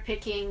cherry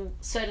picking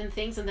certain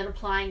things and then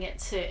applying it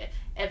to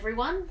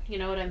everyone. You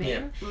know what I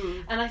mean?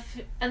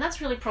 And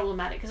that's really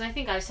problematic, because I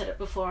think I said it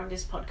before on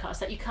this podcast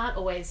that you can't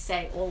always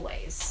say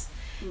always,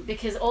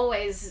 because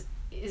always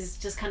is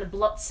just kind of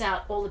blots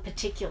out all the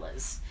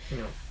particulars.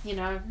 You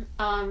know,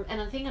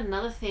 and I think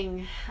another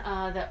thing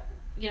that,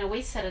 you know,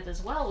 we said it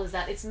as well, is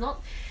that it's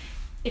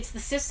the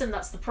system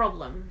that's the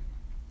problem.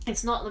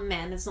 It's not the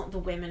men, it's not the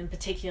women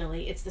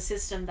particularly, it's the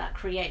system that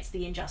creates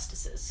the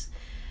injustices,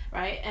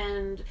 right?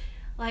 And,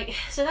 like,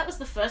 so that was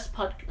the first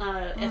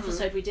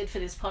episode we did for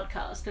this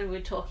podcast, and we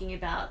were talking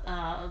about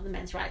the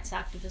men's rights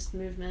activist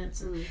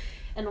movements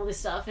and all this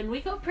stuff, and we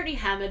got pretty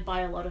hammered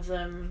by a lot of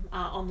them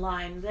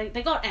online.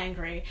 They got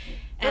angry,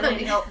 and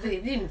we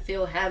didn't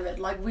feel hammered.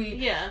 Like,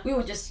 we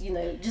were just, you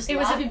know, just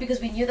laughing,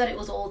 because we knew that it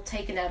was all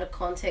taken out of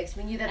context.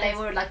 We knew that they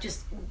were, like,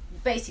 just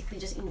basically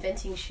just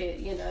inventing shit,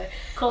 you know,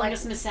 calling like,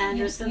 us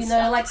misandrous, you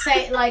know, like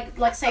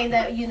saying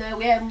that, you know,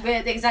 we're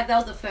that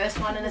was the first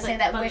one, and saying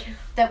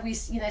that we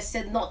you know,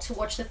 said not to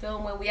watch the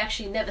film, when we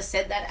actually never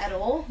said that at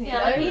all. You know?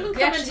 Like, even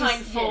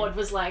Clementine Ford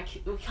was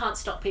like, we can't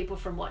stop people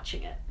from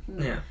watching it.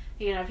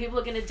 You know, people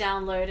are going to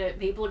download it.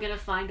 People are going to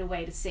find a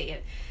way to see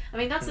it. I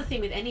mean, that's the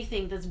thing with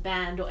anything that's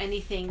banned, or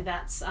anything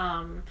that's,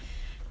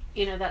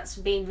 you know, that's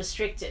being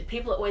restricted.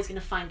 People are always going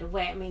to find a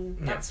way. I mean,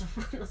 that's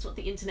what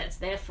the internet's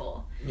there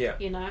for.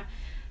 You know,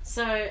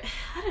 so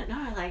I don't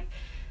know. Like,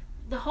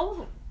 the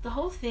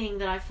whole thing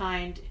that I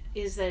find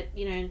is that,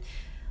 you know,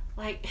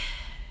 like,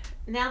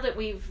 now that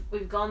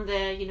we've gone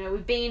there, you know,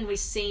 we've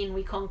seen,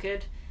 we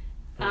conquered.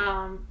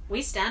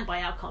 We stand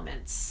by our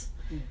comments.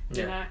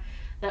 You know,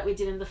 that we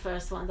did in the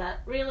first one, that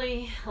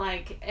really,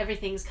 like,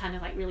 everything's kind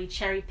of like really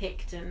cherry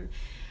picked, and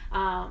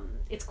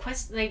it's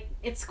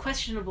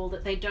questionable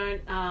that they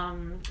don't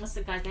what's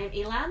the guy's name,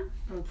 Elam?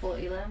 Paul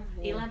Elam.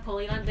 Yeah. Paul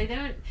Elam, they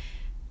don't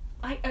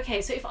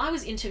okay, so if I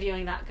was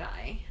interviewing that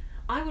guy,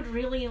 I would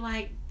really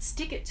like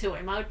stick it to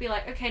him. I would be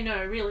like, okay,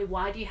 no, really,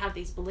 why do you have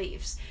these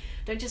beliefs?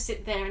 Don't just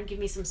sit there and give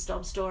me some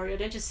sob story, or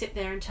don't just sit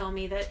there and tell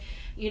me that,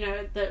 you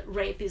know, that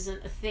rape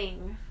isn't a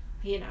thing,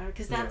 you know,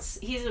 because that's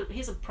he's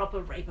a proper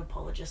rape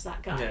apologist,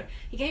 that guy. Yeah.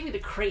 He gave me the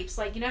creeps.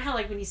 Like, you know how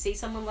like when you see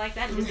someone like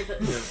that, you just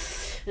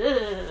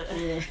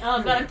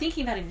but I'm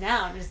thinking about him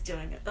now. I'm just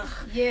doing it. Ugh.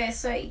 Yeah,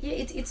 so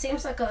it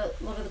seems like a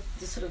lot of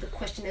the sort of the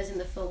questionnaires in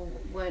the film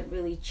weren't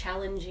really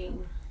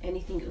challenging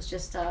anything. It was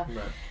just so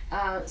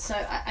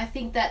I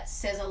think that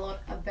says a lot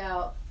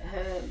about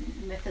her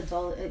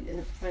methodology,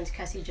 friend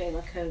Cassie Jane,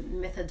 like her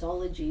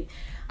methodology.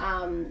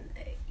 I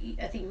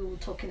think we were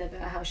talking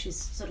about how she's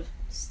sort of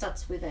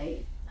starts with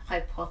a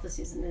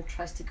hypothesis and then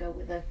tries to go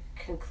with a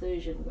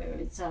conclusion, where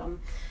it's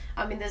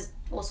I mean, there's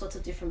all sorts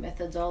of different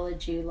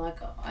methodology. Like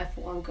I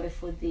for one go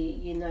for the,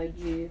 you know,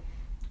 you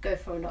go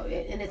for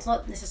and it's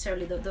not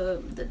necessarily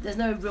the there's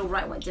no real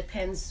right one. It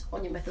depends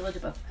on your methodology,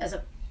 but as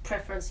a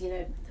preference, you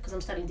know, because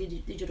I'm studying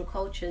digital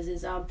cultures,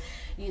 is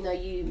you know,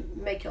 you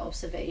make your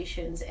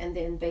observations, and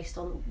then based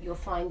on your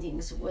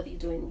findings, whether you're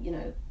doing, you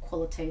know,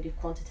 qualitative,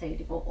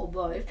 quantitative, or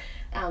both,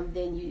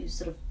 then you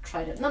sort of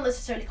try to not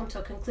necessarily come to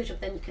a conclusion,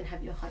 but then you can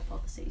have your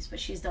hypotheses. But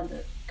she's done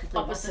the complete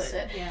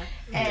opposite. Yeah.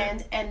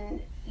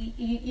 And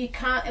you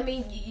can't, I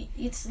mean,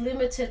 it's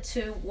limited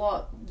to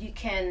what you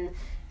can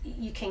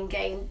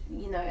gain,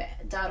 you know,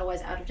 data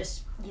wise out of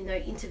just, you know,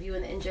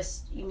 interviewing and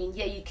just, you mean,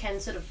 yeah, you can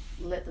sort of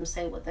let them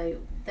say what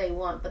they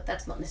want, but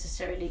that's not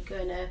necessarily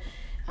going to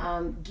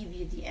give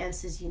you the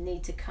answers you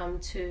need to come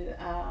to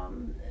a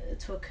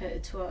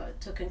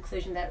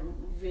conclusion that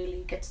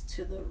really gets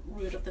to the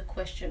root of the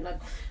question, like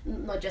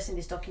not just in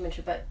this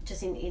documentary, but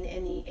just in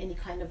any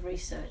kind of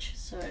research.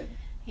 So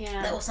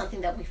yeah, that was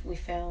something that we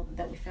found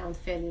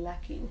fairly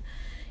lacking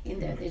in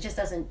there. It just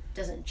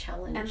doesn't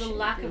challenge, and the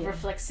lack of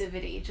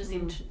reflexivity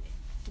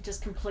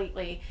just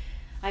completely,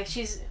 like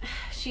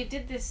she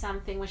did this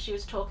something where she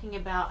was talking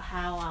about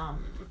how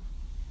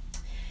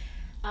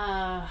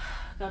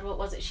God, what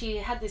was it? She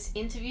had this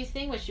interview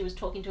thing where she was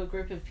talking to a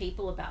group of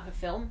people about her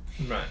film.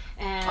 Right.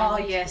 And oh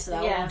yes,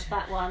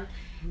 that one.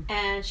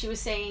 And she was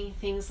saying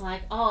things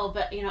like, "Oh,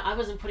 but you know, I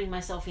wasn't putting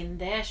myself in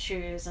their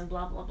shoes," and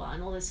blah blah blah,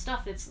 and all this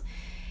stuff.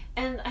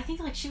 And I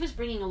think like she was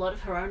bringing a lot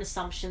of her own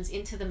assumptions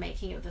into the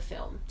making of the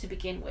film to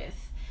begin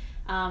with,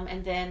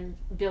 and then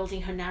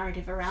building her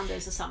narrative around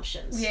those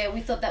assumptions. Yeah,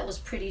 we thought that was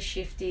pretty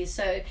shifty.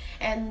 So,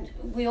 and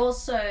we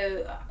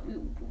also,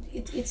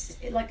 it's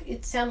like,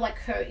 it sounded like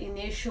her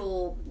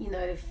initial, you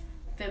know,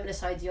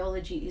 feminist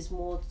ideology is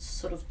more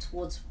sort of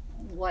towards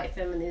white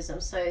feminism.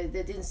 So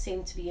there didn't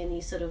seem to be any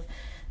sort of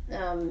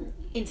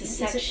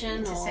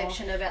intersection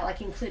about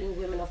like including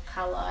women of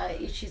color.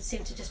 She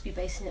seemed to just be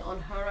basing it on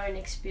her own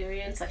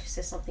experience. Like she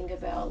says something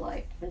about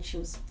like when she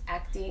was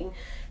acting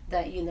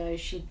that, you know,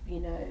 she'd,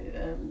 you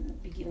know,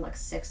 be given like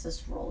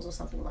sexist roles or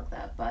something like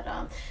that. But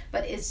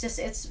it's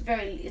a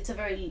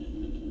very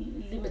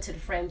limited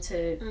frame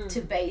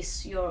to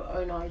base your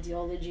own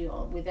ideology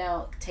on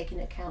without taking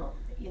account,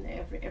 you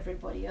know,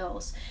 everybody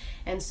else.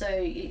 And so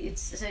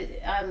it's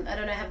I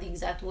don't know, have the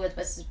exact words,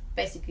 but it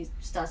basically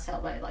starts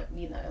out by like,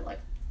 you know, like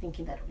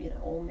thinking that, you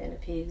know, all men are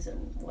pigs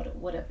and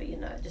whatever, you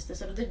know, just the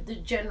sort of the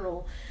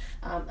general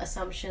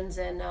assumptions.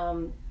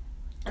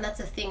 And that's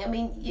the thing. I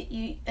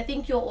mean, I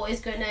think you're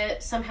always going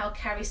to somehow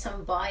carry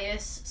some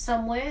bias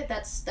somewhere.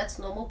 That's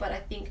normal. But I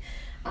think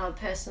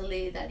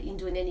personally that in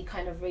doing any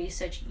kind of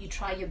research, you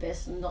try your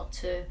best not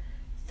to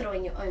throw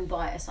in your own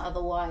bias.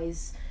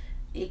 Otherwise,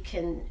 it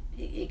can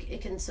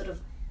sort of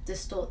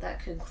distort that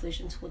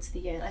conclusion towards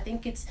the end. I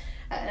think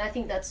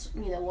that's,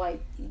 you know, why,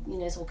 you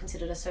know, it's all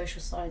considered a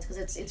social science, because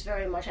it's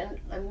very much, and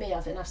me,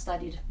 I've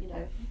science, you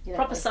know,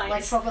 proper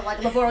science, proper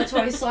like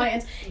laboratory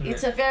science.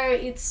 It's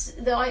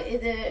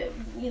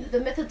the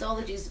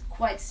methodology is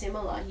quite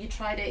similar. You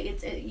try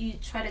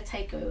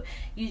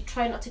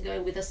not to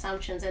go with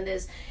assumptions, and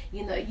there's,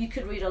 you know, you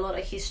could read a lot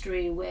of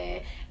history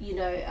where, you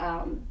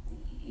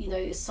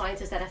know,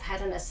 scientists that have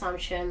had an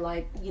assumption,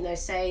 like, you know,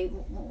 say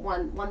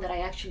one that I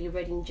actually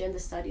read in gender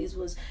studies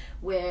was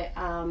where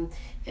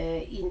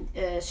in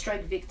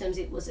stroke victims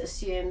it was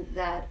assumed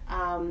that,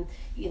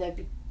 you know,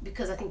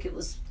 because I think it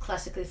was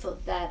classically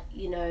thought that,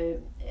 you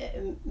know,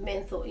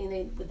 men thought, you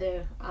know, with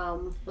their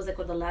what's that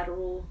called, the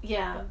lateral,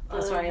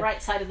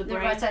 right side of the brain.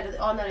 The right side of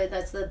no,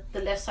 that's the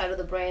left side of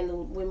the brain, the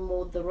women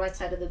more the right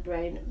side of the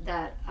brain,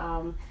 that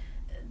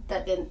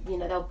then, you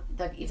know,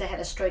 if they had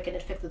a stroke and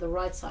it affected the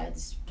right side,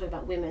 it's talking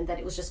about women, that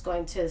it was just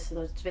going to,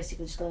 so it's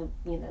basically just going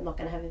to, you know, not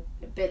going to have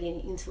barely any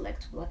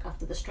intellect like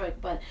after the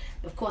stroke. But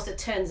of course it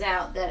turns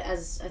out that,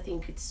 as I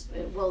think it's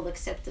well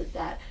accepted,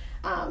 that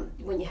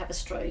when you have a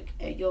stroke,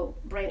 your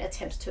brain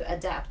attempts to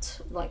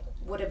adapt like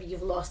whatever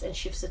you've lost and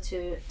shifts it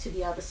to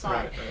the other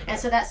side. Right. And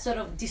so that sort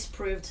of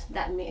disproved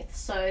that myth.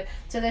 So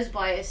those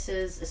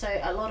biases, so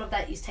a lot of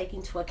that is taken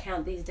into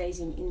account these days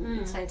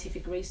in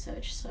scientific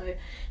research. So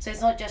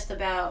it's not just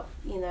about,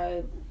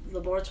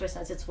 laboratory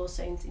science, it's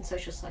also in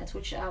social science,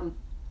 which I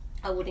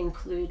would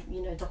include,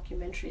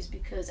 documentaries,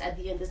 because at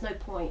the end there's no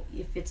point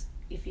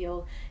if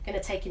you're going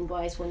to take in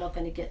bias, we're not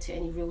going to get to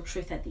any real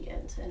truth at the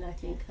end. And I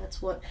think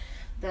that's what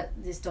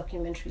this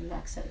documentary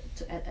lacks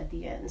at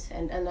the end.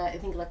 And I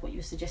think, like what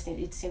you're suggesting,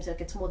 it seems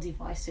like it's more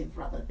divisive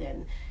rather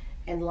than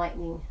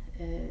enlightening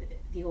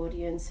the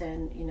audience.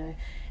 And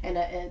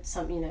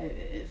some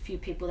a few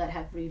people that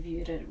have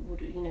reviewed it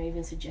would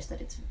even suggest that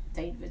it's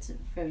a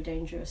very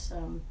dangerous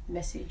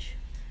message.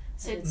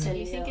 So do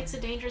you think it's a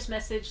dangerous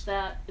message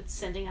that it's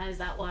sending out? Is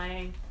that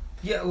why?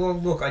 Yeah, well,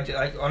 look,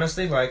 I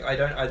honestly, like, I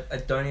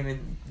don't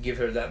even give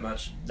her that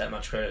much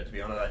credit, to be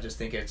honest. I just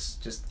think it's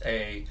just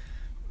a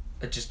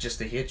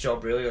hit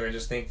job, really. Or I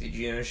just think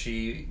that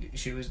she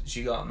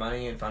got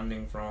money and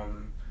funding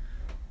from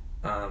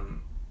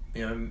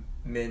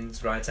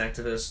men's rights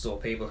activists or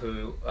people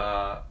who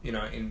are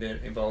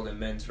involved in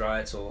men's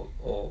rights or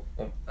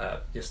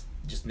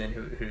just men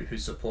who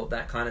support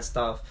that kind of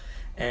stuff,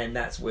 and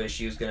that's where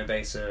she was going to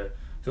base her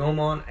film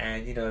on.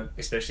 And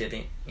especially I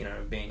think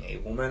being a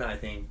woman, I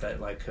think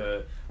that like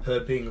her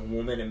being a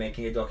woman and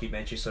making a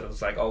documentary sort of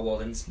was like, oh well,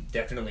 then this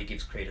definitely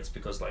gives credence,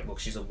 because like, look,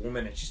 she's a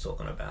woman and she's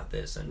talking about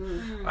this.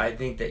 And I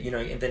think that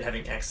and then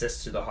having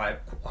access to the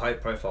high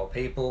profile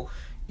people,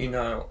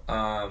 not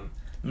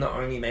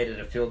only made it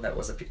a field that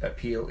was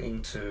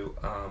appealing to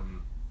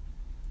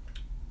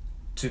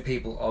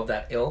people of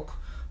that ilk,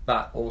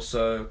 but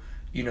also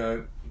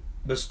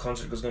this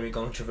concept was going to be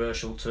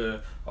controversial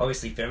to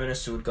obviously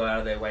feminists who would go out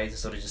of their way to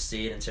sort of just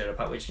see it and tear it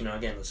apart, which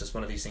again, it's just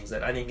one of these things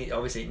that I think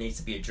it needs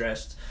to be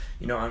addressed.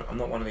 I'm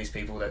not one of these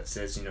people that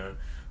says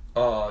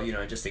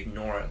just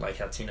ignore it, like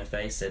how Tina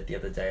Fey said the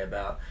other day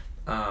about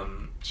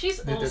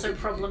she's also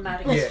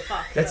problematic as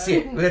fuck. That's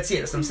it. That's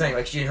what I'm saying.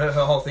 Like her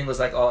whole thing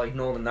was like, oh,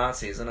 ignore the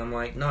Nazis, and I'm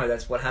like, no,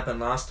 that's what happened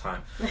last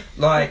time.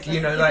 Like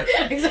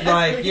Exactly.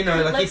 like you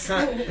Let's,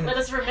 can't. let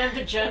us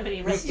remember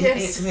Germany.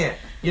 Yes.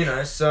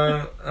 Yeah.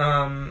 So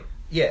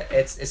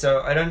it's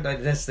so I don't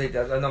necessarily.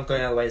 I'm not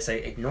going out of the way to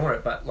say ignore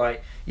it, but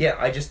like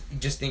I just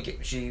think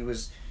she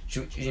wanted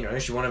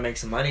to make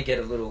some money, get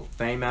a little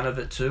fame out of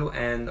it too,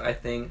 and I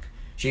think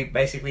she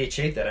basically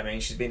achieved that. I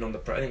mean, she's been on the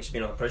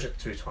project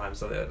 2 times,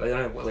 so I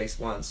don't know, at least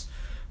once,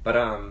 but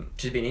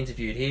she's been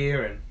interviewed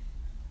here and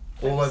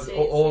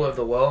all over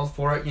the world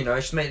for it.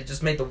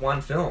 She's made the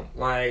one film.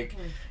 Like,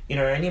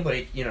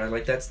 anybody,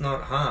 like that's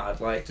not hard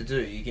like to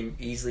do. You can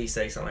easily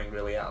say something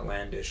really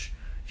outlandish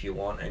if you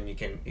want, and you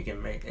can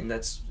make, and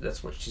that's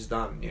what she's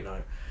done.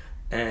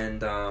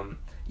 And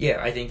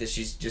I think that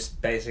she's just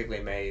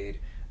basically made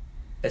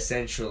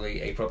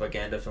essentially a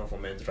propaganda film for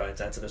men's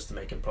rights activists to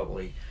make them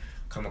probably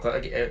come across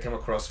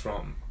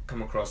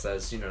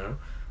as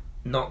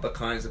not the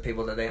kinds of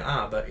people that they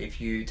are. But if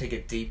you take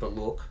a deeper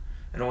look,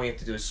 and all you have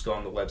to do is go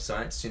on the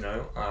websites,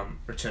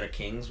 Return of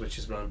Kings, which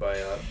is run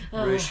by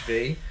Rouge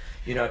V,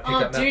 pick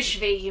up Douche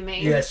V, you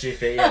mean? Yes, Douche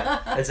V,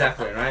 yeah,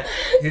 exactly, right.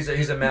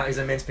 He's a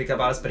men's pickup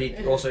artist, but he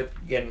also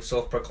again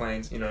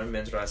self-proclaimed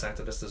men's rights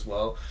activist as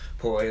well.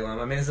 Paul Elam.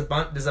 I mean, there's a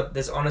bunch.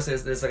 There's honestly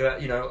there's like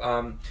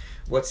a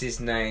what's his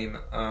name?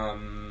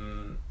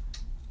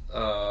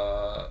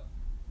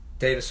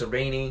 David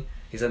Serini,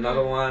 he's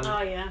another one.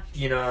 Oh yeah.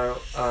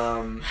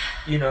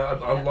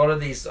 A lot of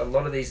these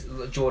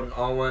Jordan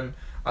Owen,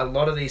 a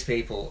lot of these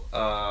people,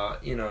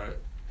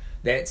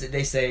 they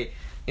say,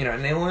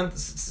 and they all have,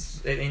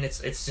 I mean,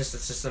 it's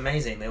just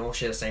amazing. They all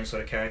share the same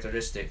sort of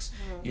characteristics.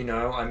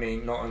 I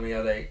mean, not only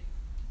are they,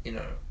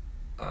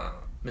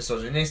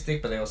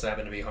 misogynistic, but they also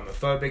happen to be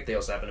homophobic. They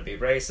also happen to be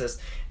racist,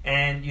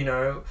 and you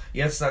have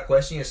to start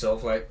questioning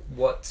yourself, like,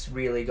 what's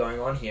really going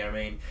on here? I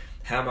mean,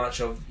 how much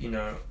of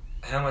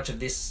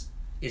this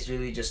is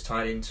really just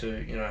tied into,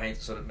 I hate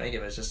to sort of make it,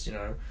 but it's just,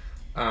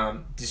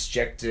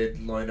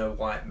 disjected loner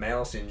white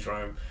male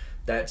syndrome.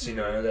 That's,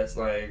 that's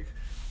like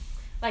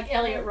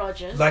Elliot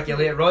Rodgers. Like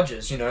Elliot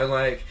Rodgers,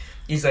 like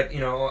he's like,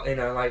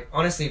 like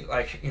honestly,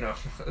 like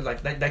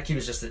like that kid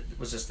was just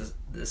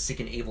a sick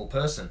and evil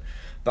person,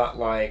 but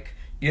like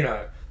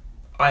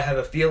I have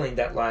a feeling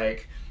that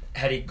like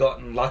had he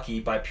gotten lucky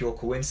by pure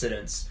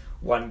coincidence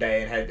one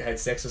day and had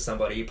sex with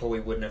somebody, he probably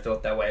wouldn't have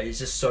felt that way. It's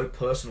just so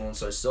personal and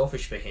so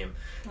selfish for him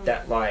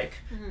that like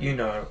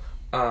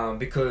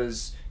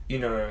because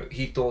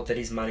he thought that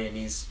his money and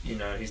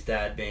his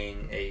dad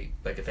being a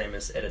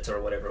famous editor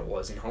or whatever it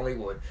was in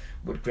Hollywood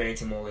would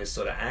grant him all this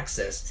sort of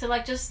access. So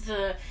like just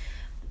the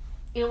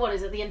what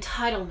is it? The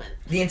entitlement.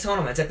 The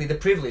entitlement, exactly. The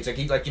privilege,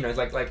 he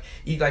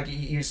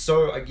was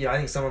so I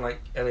think someone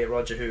like Elliot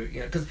Rodger who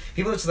because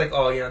people are just like,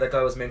 oh that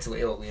guy was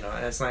mentally ill,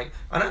 and it's like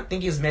I don't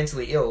think he was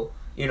mentally ill.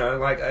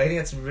 I think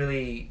it's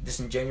really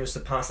disingenuous to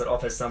pass that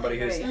off as somebody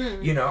who's,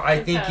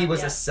 I think he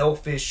was a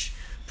selfish,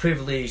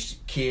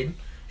 privileged kid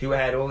who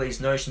had all these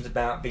notions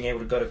about being able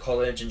to go to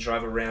college and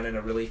drive around in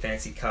a really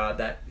fancy car,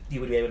 that he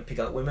would be able to pick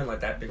up women like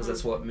that because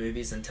that's what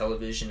movies and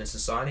television and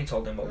society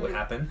told him what would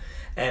happen.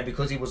 And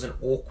because he was an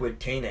awkward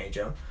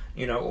teenager,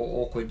 you know,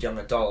 or awkward young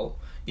adult,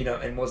 you know,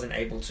 and wasn't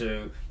able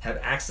to have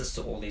access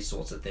to all these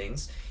sorts of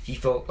things, he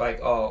felt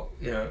like, oh,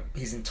 you know,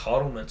 his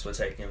entitlements were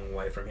taken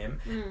away from him,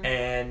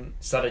 and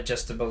started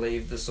just to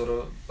believe the sort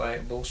of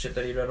like bullshit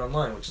that he read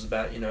online, which is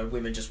about, you know,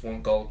 women just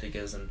want gold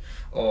diggers, and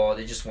or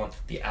they just want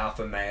the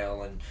alpha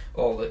male, and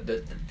or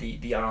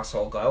the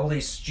asshole guy, all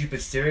these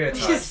stupid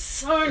stereotypes. Which is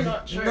so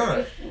not true.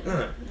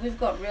 No. We've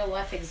got real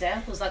life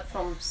examples, like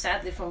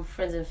sadly from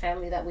friends and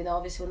family that we know.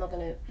 Obviously, we're not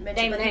going to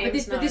mention,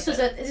 but this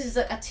is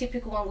a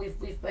typical one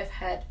we've both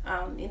had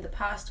in the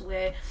past,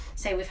 where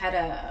say we've had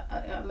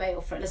a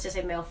male friend, let's just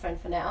say male friend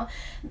for now,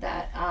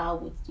 that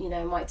would, you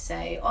know, might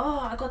say, oh,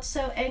 I got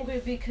so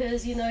angry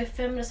because, you know,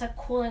 feminists are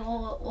calling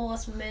all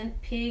us men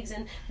pigs,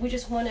 and we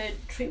just want to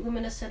treat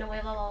women a certain way,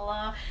 la la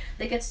la.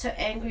 They get so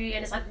angry,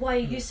 and it's like, why are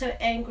you so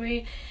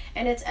angry?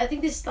 And it's, I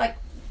think this like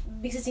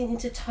mixes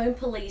into tone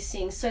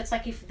policing. So it's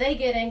like, if they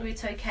get angry,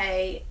 it's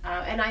okay,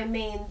 and I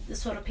mean the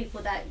sort of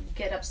people that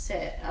get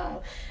upset,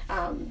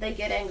 they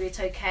get angry, it's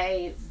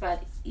okay,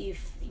 but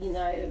if, you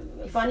know,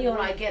 Bunny or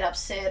I get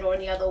upset, or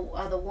any other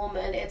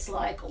woman, it's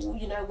like,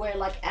 you know, we're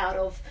like out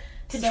of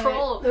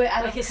control. So we're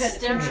out like of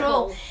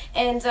control.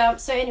 And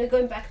so anyway,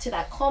 going back to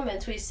that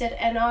comment where he said,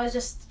 and I was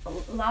just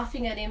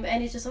laughing at him,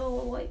 and he's just,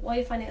 oh, why are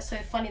you finding it so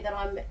funny that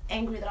I'm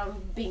angry that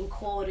I'm being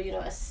called, you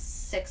know, a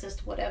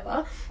sexist,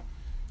 whatever.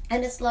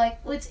 And it's like,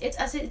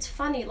 it's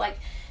funny, like,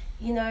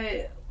 you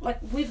know, like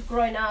we've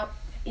grown up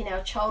in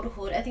our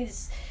childhood. I think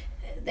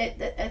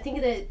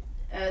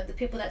the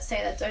people that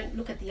say that don't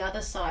look at the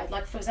other side.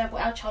 Like, for example,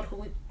 our childhood,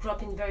 we grew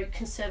up in very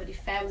conservative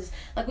families.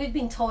 Like, we've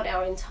been told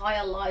our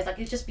entire lives, like,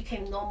 it just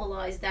became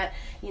normalized that,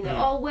 you know,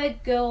 oh, we're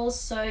girls,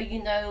 so,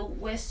 you know,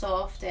 we're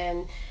soft,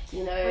 and,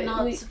 you know, we're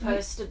not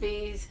supposed to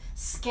be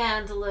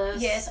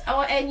scandalous. Yes.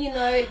 Oh, and, you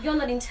know, you're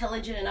not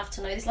intelligent enough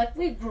to know this. Like,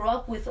 we grew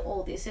up with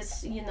all this.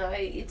 It's, you know,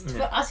 it's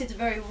for us, it's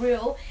very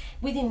real.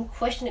 We didn't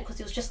question it because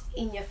it was just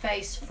in your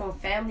face from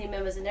family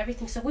members and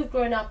everything. So we've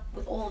grown up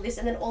with all of this,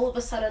 and then all of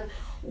a sudden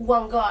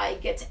one guy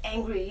gets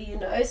angry, you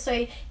know.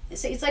 So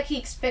it's like he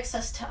expects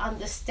us to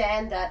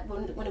understand that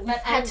when we've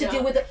had to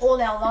deal with it all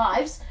our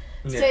lives.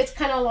 Yeah. So it's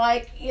kind of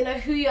like, you know,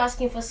 who are you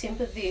asking for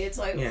sympathy? It's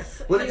like,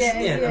 well, I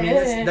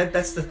mean,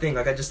 that's the thing.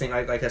 Like, I just think,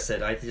 like I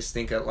said, I just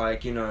think that,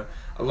 like, you know,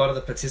 a lot of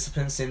the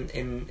participants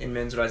in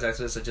men's rights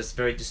activists are just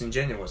very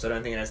disingenuous. I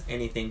don't think it has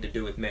anything to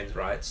do with men's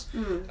rights,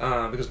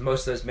 because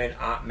most of those men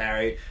aren't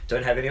married,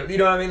 don't have any, you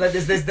know what I mean? Like,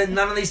 there's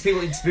none of these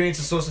people experience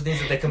the sorts of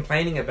things that they're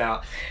complaining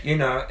about, you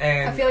know.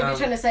 And I feel like you're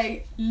trying to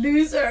say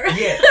loser.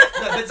 Yeah,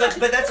 no,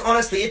 but that's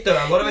honestly it though.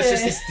 A lot of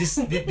it's just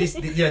this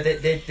you know,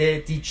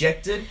 they're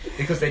dejected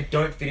because they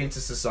don't fit into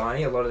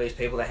society. A lot of these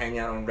people that hang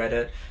out on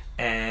Reddit,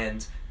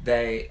 and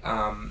they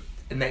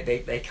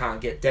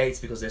can't get dates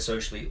because they're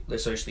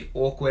socially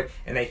awkward,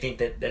 and they think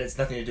that it's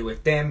nothing to do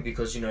with them,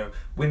 because, you know,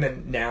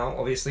 women now,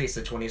 obviously it's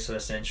the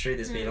 21st century,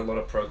 there's been a lot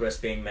of progress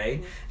being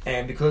made,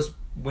 and because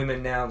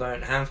women now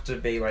don't have to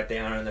be like they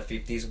are in the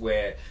 50s,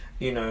 where,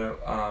 you know,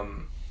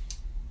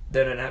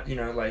 they don't have, you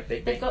know, like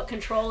they've got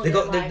control of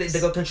their lives. They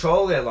got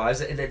control of their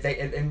lives, and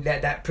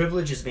that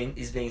privilege is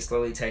being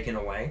slowly taken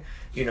away.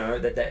 You know,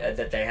 that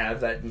they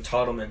have that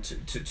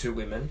entitlement to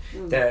women,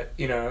 that,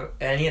 you know,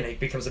 and again, it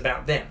becomes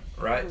about them,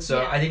 right?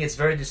 So I think it's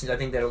very I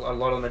think that a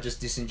lot of them are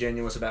just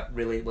disingenuous about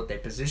really what their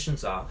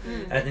positions are,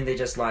 and I think they're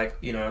just like,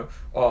 you know,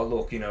 oh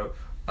look, you know,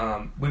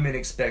 women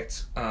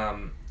expect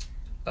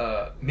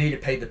me to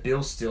pay the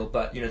bill still,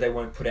 but, you know, they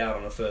won't put out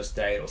on a first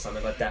date or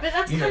something like that. But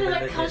that's kind of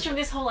like comes from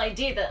this whole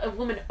idea that a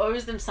woman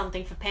owes them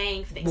something for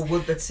paying for things. Well,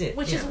 that's it.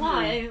 Which is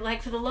why,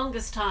 like, for the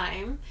longest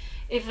time,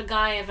 if a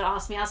guy ever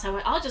asked me out, I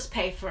went, I'll just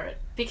pay for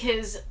it,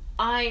 because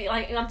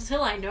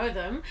until I know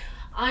them,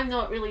 I'm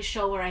not really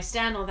sure where I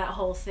stand on that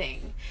whole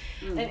thing.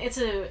 And it's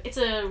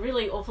a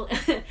really awful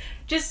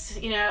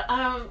just, you know,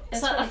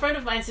 a friend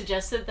of mine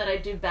suggested that I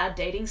do bad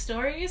dating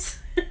stories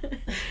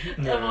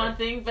of one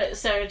thing, but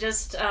so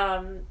just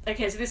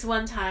okay, so this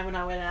one time when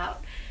I went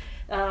out,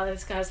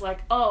 this guy's like,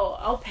 oh,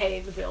 I'll pay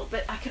the bill,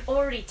 but I could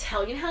already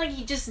tell, you know how, like,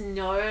 you just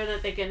know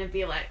that they're gonna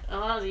be like,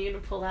 oh, you're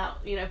gonna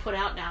put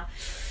out now.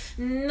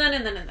 No.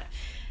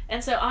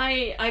 And so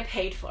I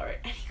paid for it,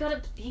 and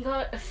he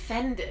got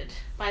offended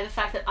by the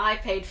fact that I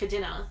paid for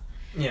dinner.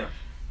 Yeah.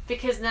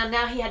 Because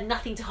now he had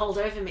nothing to hold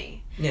over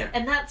me. Yeah.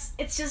 And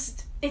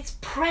it's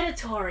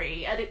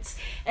predatory at its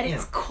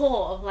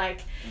core,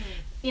 like,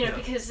 you know,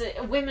 because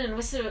women,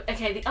 we're sort of,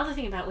 okay, the other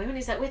thing about women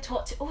is that we're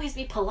taught to always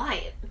be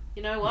polite.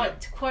 You know what? Yeah.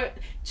 To quote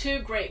two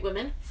great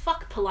women,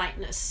 fuck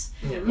politeness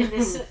in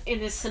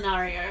this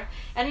scenario,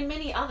 and in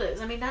many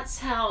others. I mean, that's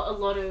how a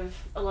lot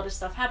of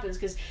stuff happens,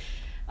 because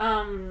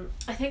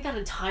I think that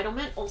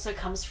entitlement also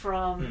comes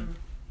from,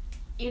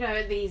 you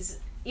know, these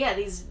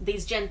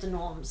gender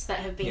norms that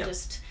have been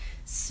just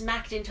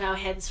smacked into our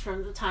heads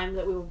from the time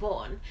that we were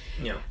born.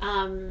 Yeah.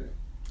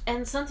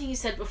 And something you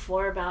said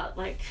before about,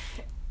 like,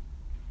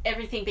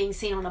 everything being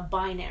seen on a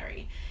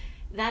binary.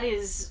 that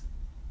is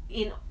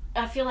in.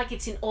 I feel like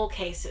it's in all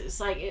cases.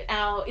 Like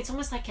it's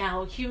almost like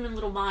our human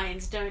little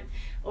minds don't,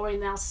 or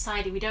in our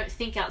society, we don't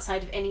think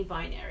outside of any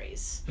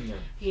binaries. Yeah.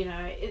 You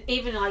know,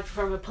 even like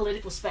from a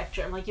political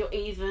spectrum, like you're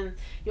either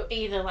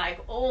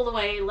like all the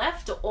way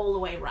left or all the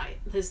way right.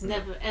 There's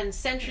never, and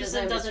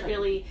centrism doesn't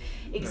really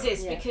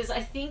exist because I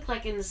think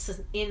like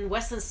in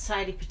Western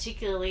society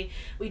particularly,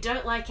 we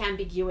don't like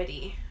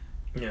ambiguity.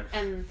 Yeah.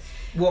 And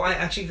well, I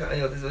actually,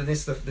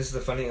 this is the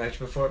funny thing.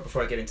 Actually,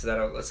 before I get into that,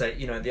 let's say,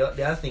 the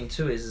other thing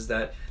too is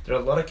that there are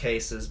a lot of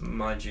cases,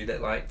 mind you,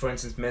 that, like, for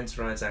instance, men's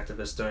rights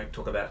activists don't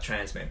talk about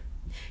trans men.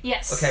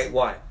 Yes. Okay,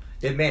 why?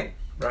 They're men,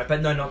 right?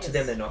 But no, not to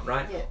them, they're not,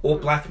 right? Yeah. Or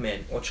black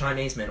men, or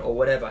Chinese men, or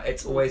whatever.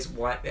 It's always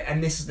white,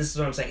 and this is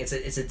what I'm saying.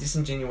 It's a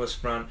disingenuous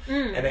front,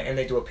 and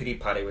they do a pity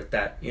party with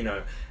that,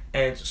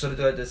 And sort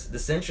of the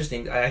centrist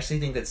thing, I actually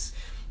think that's.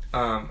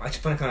 I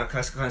just want to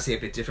kind of see it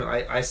a bit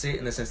different. I see it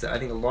in the sense that I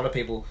think a lot of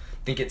people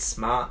think it's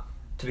smart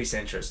to be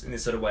centrist in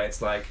this sort of way. It's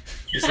like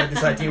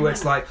this idea where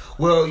it's like,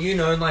 well,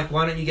 like,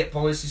 why don't you get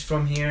policies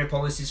from here and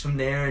policies from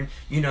there, and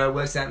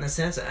works out in the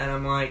sense. And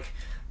I'm like,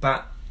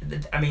 but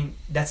I mean,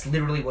 that's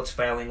literally what's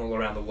failing all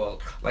around the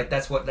world. Like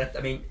that's what that.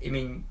 I mean,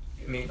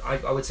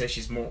 I would say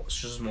she's more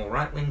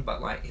right wing,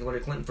 but like Hillary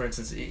Clinton, for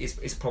instance,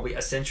 is probably a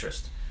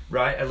centrist,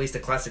 right? At least a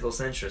classical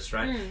centrist,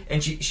 right?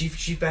 And she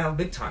failed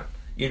big time,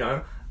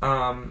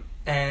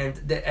 and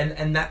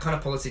that kind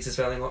of politics is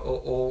failing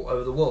all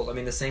over the world. I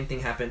mean, the same thing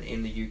happened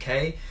in the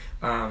UK.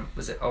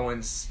 Was it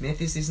Owen Smith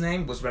is his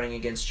name? Was running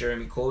against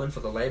Jeremy Corbyn for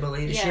the Labour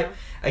leadership.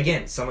 Yeah.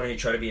 Again, someone who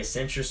tried to be a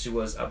centrist, who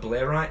was a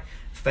Blairite,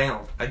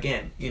 failed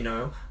again.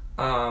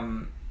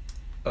 And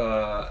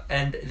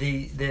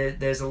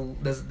there's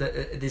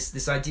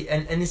this idea,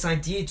 and this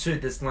idea too.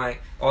 That's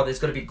like, oh, there's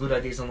got to be good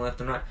ideas on the left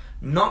and right.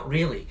 Not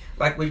really.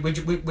 Like we're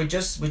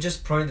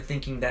just prone to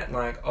thinking that,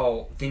 like,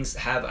 oh, things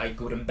have a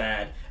good and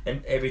bad,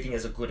 and everything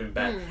has a good and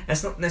bad.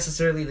 That's not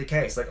necessarily the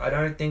case. Like, I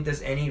don't think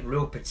there's any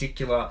real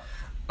particular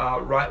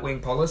right wing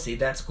policy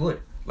that's good.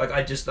 Like,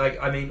 I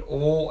think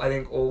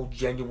all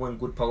genuine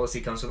good policy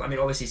comes from. I mean,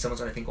 obviously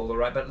someone's going to think all the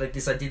right, but like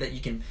this idea that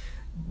you can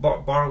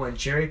borrow and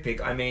cherry pick.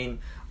 I mean,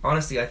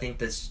 honestly, I think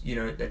that's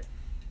that.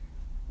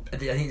 I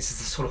think this is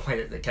the sort of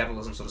way that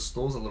capitalism sort of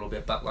stalls a little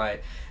bit. But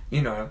like,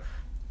 I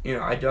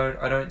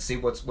don't see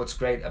what's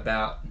great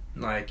about,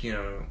 like,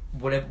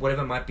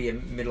 whatever might be a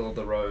middle of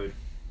the road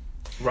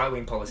right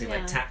wing policy,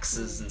 like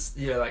taxes and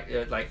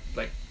like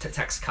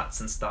tax cuts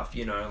and stuff.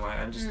 Like,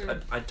 I'm just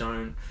I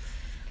don't.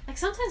 Like,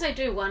 sometimes I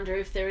do wonder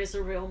if there is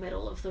a real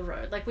middle of the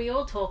road. Like, we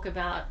all talk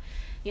about,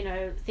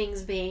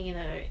 things being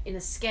in a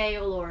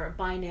scale or a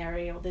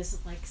binary, or there's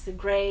like the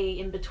grey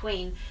in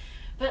between,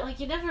 but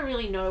like you never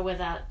really know where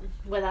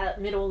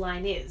that middle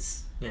line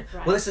is. Yeah.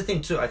 Right? Well, that's the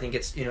thing too. I think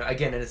it's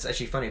again, and it's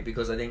actually funny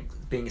because I think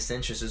being a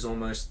centrist is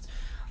almost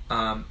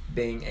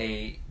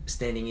being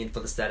standing in for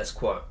the status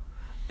quo,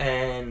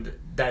 and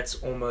that's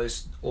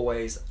almost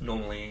always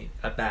normally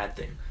a bad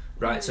thing,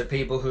 right? So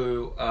people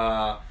who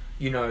are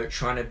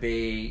trying to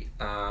be,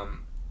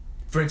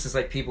 for instance,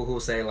 like people who will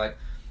say like,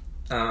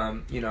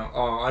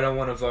 oh, I don't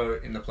want to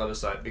vote in the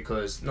plebiscite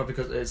because I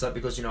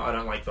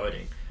don't like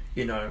voting,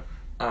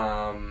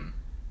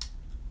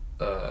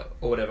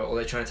 or whatever, or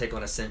they're trying to take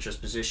on a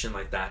centrist position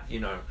like that,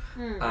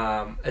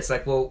 it's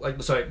like, well,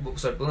 like, sorry, well,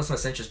 that's not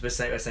centrist, but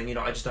saying,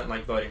 I just don't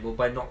like voting. Well,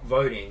 by not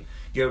voting,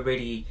 you're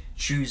already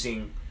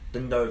choosing the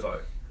no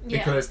vote.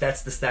 Because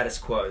that's the status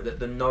quo. That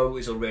the no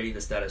is already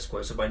the status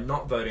quo. So by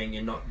not voting,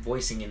 you're not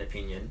voicing an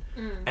opinion.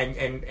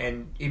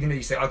 And even though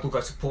you say, look, I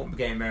support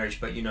gay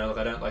marriage, but like,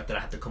 I don't like that I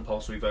have to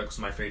compulsory vote because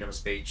of my freedom of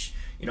speech.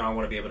 I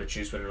want to be able to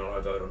choose whether or not I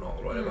vote or not,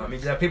 or whatever. I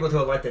mean, there are people who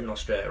are like that in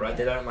Australia, right?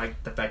 They don't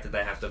like the fact that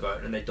they have to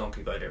vote, and they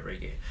donkey vote every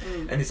year.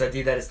 And this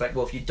idea that it's like,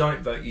 well, if you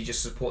don't vote, you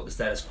just support the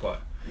status quo.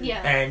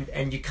 Yeah.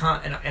 And you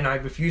can't. And I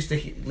refuse to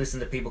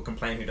listen to people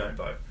complain who don't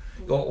vote.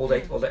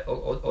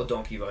 Or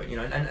donkey vote,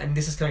 and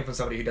this is coming from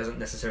somebody who doesn't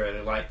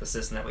necessarily like the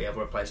system that we have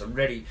in place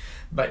already,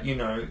 but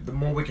the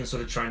more we can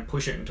sort of try and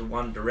push it into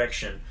one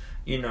direction,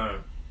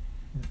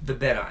 the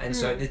better. And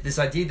so this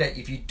idea that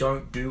if you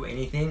don't do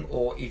anything,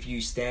 or if you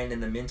stand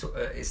in the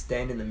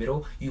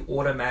middle, you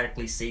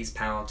automatically seize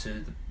power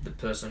to the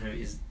person who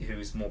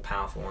is more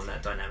powerful in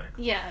that dynamic.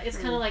 Yeah, it's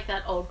kind of like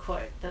that old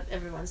quote that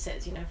everyone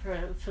says,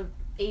 for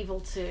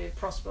evil to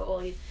prosper,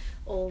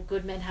 all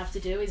good men have to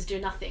do is do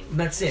nothing.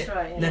 That's it.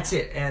 Right, yeah. That's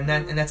it, and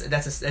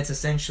that's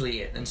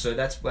essentially it. And so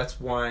that's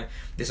why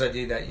this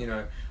idea that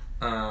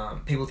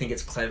people think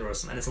it's clever or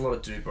something, and it's a lot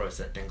of dude bros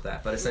that think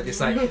that. But it's like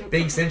this, like,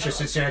 being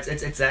centrist.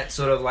 It's that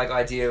sort of like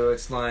idea where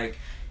it's like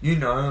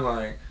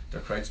like the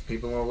crazy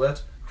people on the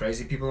left,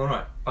 crazy people on the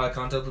right. I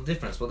can't tell the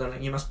difference. Well,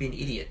 then you must be an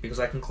idiot because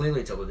I can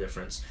clearly tell the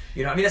difference. I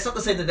mean, that's not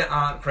to say that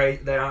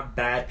there aren't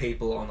bad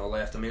people on the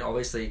left. I mean,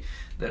 obviously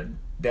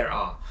there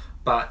are,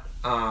 but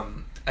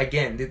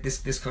again,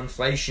 this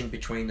conflation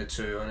between the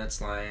two, and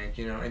it's like,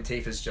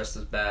 Antifa's just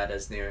as bad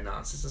as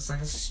neo-Nazis. It's like,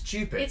 it's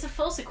stupid. It's a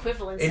false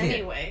equivalence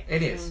anyway.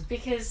 It is.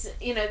 Because,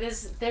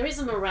 there is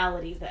a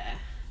morality there,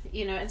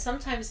 and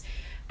sometimes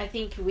I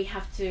think we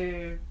have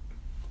to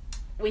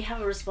we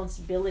have a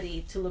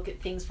responsibility to look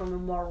at things from a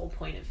moral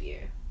point of view.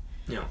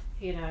 Yeah.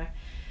 You know,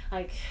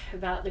 like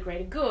about the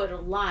greater good or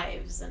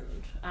lives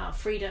and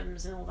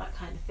freedoms and all that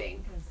kind of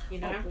thing. You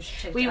know,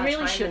 we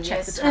really should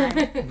check the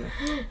time.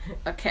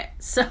 Okay,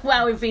 so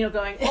wow, we've been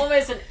going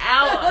almost an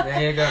hour.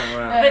 There you go.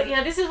 Wow. But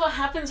yeah, this is what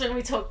happens when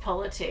we talk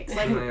politics.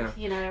 Like,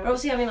 you know, we're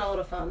obviously having a lot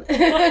of fun.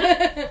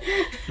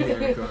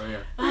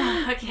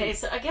 Okay,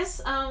 so I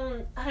guess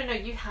I don't know.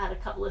 You had a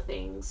couple of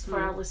things for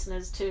our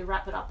listeners to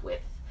wrap it up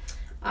with.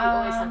 We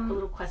always have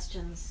little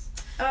questions.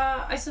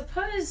 I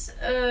suppose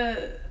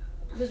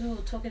because we were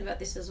talking about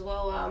this as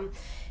well.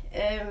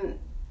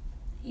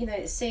 You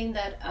know, seeing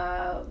that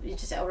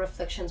just our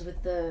reflections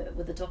with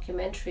the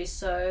documentary.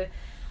 So,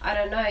 I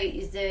don't know.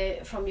 Is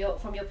there from your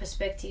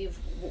perspective,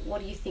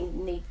 what do you think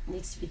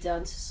needs to be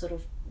done to sort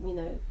of, you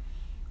know,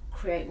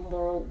 create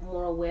more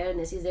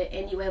awareness? Is there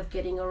any way of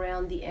getting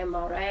around the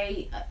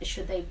MRA?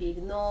 Should they be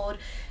ignored?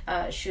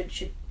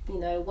 Should you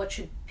know, what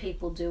should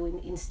people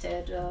do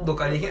instead? Look,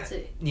 I think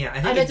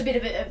I know it's a bit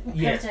of a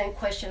pertinent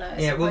question. I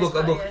suppose,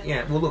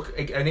 look.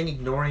 I think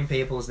ignoring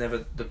people is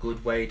never the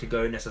good way to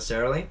go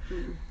necessarily.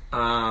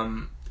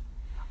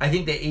 I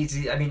think they're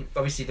easy. I mean,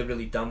 obviously the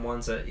really dumb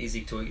ones are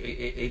easy to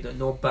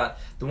ignore, but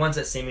the ones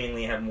that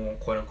seemingly have more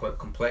quote unquote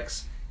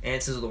complex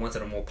answers are the ones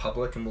that are more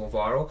public and more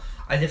viral.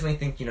 I definitely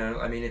think, you know,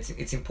 I mean,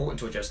 it's important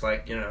to address,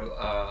 like, you know,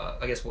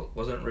 I guess what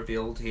wasn't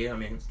revealed here. I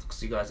mean,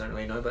 because you guys don't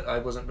really know, but I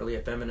wasn't really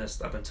a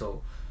feminist up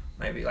until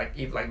maybe like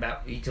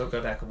about, you could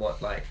go back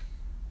what, like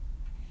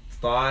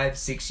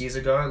 5-6 years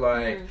ago,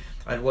 like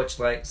I'd watch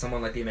like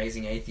someone like The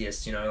Amazing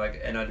Atheist, you know, like,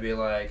 and I'd be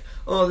like,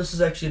 oh, this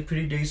is actually a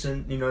pretty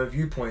decent, you know,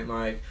 viewpoint,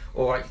 like,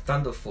 or like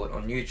Thunderfoot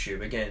on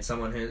YouTube, again,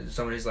 someone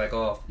who's like,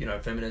 oh, you know,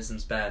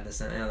 feminism's bad,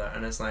 this and the other,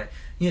 and it's like,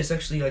 yeah, it's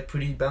actually like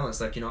pretty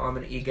balanced, like, you know, I'm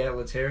an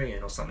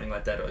egalitarian or something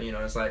like that, or, you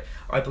know, it's like,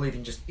 I believe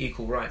in just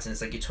equal rights, and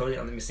it's like, you're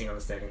totally missing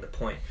understanding the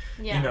point,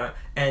 you know,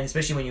 and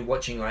especially when you're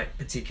watching like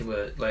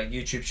particular like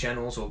YouTube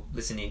channels or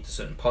listening to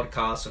certain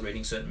podcasts or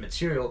reading certain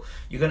material,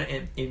 you're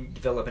going to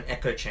develop an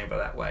echo chamber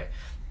that way.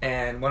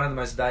 And one of the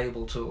most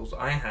valuable tools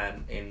I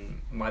had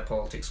in my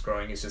politics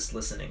growing is just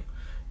listening,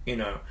 you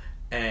know.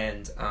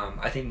 And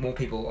I think more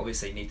people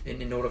obviously need,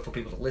 in order for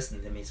people to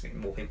listen, there needs to be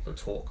more people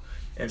to talk.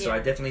 And so I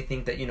definitely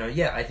think that, you know,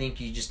 I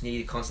think you just need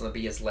to constantly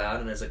be as loud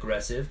and as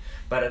aggressive,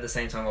 but at the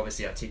same time,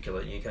 obviously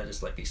articulate. You can't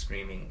just like be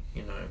screaming,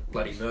 you know,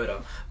 bloody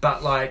murder.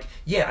 But like,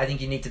 I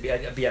think you need to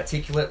be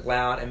articulate,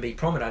 loud, and be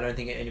prominent. I don't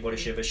think anybody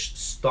should ever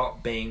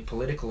stop being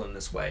political in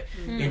this way,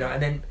 you know.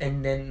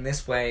 And then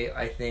this way,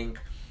 I think,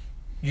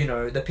 you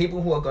know, the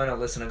people who are going to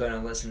listen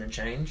and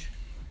change.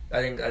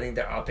 I think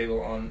there are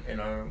people on, you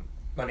know,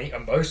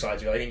 on both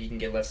sides. I think you can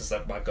get leftists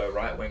that might go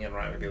right wing and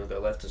right wing people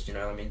go leftist. You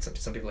know, I mean,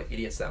 some people are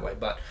idiots that way,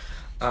 but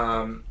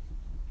some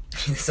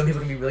people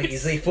can be really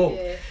easily fooled.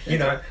 You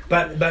know,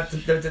 but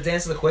to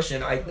answer the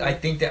question, I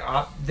think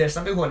there's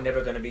some people who are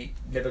never going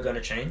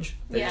to change.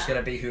 They're just going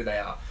to be who they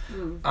are.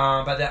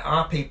 But there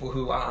are people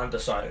who are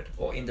undecided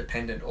or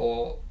independent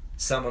or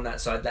some on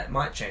that side that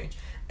might change.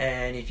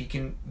 And if you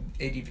can,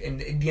 and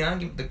the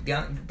argument,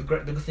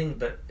 the thing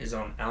that is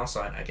on our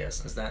side, I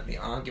guess, is that the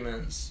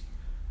arguments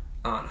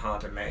aren't hard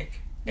to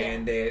make,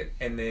 and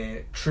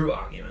they're true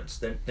arguments.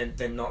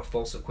 They're not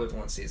false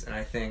equivalencies. And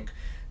I think,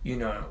 you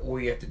know, all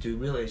you have to do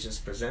really is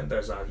just present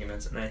those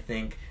arguments. And I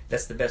think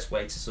that's the best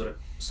way to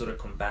sort of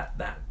combat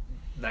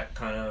that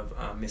kind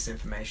of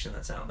misinformation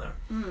that's out there.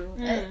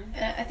 And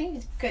I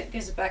think it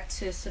goes back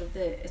to sort of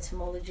the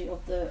etymology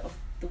of the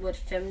word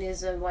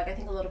feminism. Like, I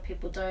think a lot of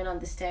people don't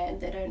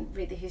understand, they don't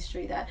read the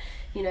history that,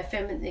 you know,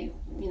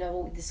 you know,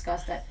 when we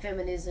discussed that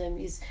feminism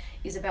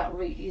is about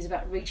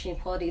reaching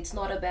equality. It's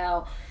not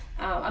about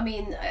I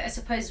mean, I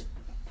suppose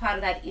part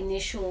of that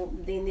initial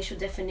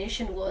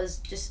definition was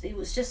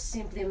just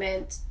simply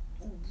meant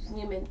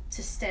women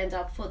to stand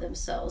up for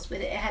themselves,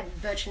 but it had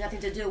virtually nothing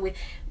to do with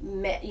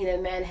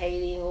man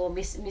hating or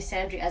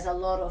misandry, as a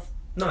lot of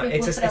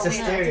it's a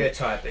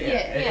stereotype.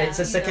 It's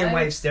a second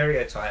wave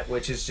stereotype,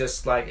 which is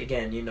just like,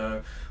 again, you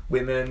know,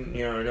 women,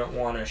 you know, don't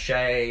want to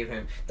shave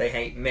and they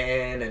hate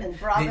men and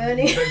bra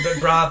burning.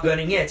 Bra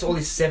burning, it's all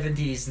this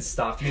 70s and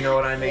stuff, you know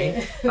what I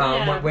mean?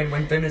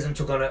 When feminism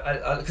took on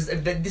because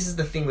this is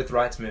the thing with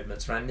rights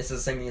movements, right? And this is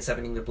the same thing that's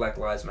happening with Black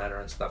Lives Matter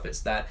and stuff.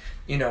 It's that,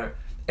 you know,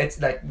 it's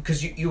like,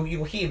 because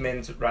you'll hear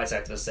men's rights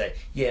activists say,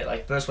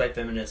 like first wave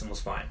feminism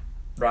was fine,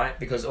 right?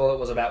 Because all it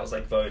was about was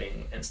like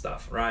voting and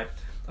stuff, right?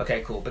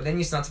 Okay, cool. But then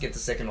you start to get to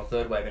second or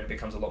third wave and it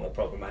becomes a lot more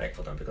problematic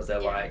for them, because they're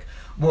like,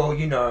 well,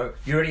 you know,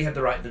 you already have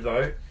the right to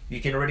vote,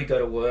 you can already go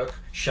to work,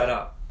 shut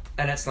up.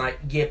 And it's like,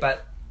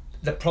 but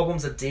the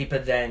problems are deeper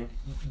than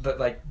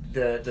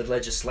the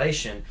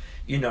legislation,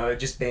 you know,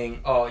 just being,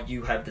 oh,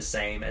 you have the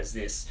same as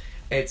this.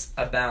 It's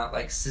about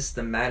like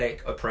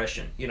systematic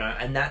oppression, you know,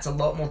 and that's a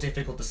lot more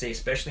difficult to see,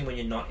 especially when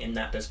you're not in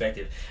that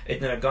perspective. You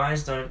know,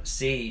 guys don't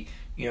see,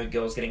 you know,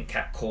 girls getting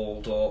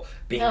catcalled or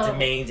being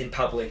demeaned in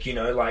public. You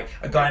know, like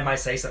a guy might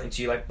say something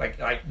to you, like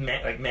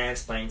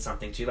mansplain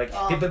something to you, like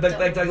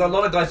like a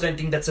lot of guys don't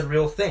think that's a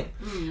real thing.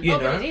 You know,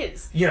 but it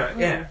is. You know,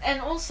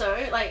 And also,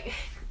 like,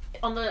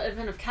 on the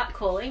event of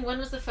catcalling, when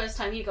was the first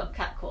time you got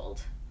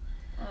catcalled?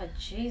 Oh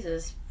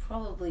Jesus,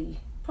 probably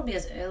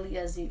as early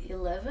as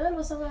 11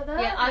 or something like that.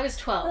 Yeah, I was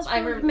 12. I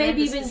remember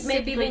maybe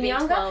specifically even being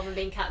younger. 12 and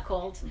being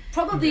catcalled.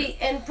 Probably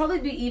and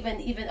probably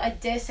even I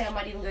dare say I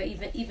might even go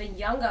even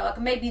younger. Like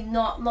maybe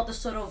not the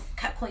sort of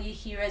catcall you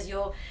hear as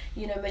you're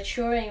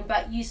maturing,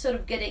 but you sort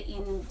of get it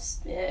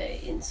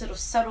in sort of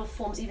subtle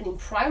forms even in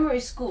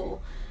primary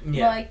school.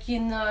 Yeah. Like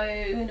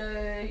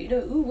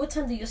ooh, what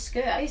time do your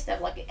skirt? I used to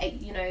have like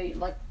 8,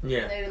 like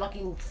like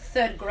in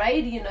 3rd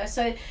grade,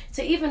 So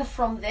even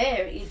from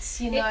there,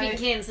 it's it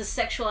begins the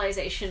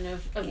sexualization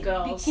of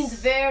girls. It begins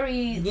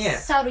very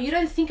subtle. You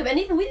don't think about, and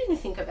even we didn't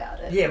think about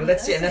it. Yeah, well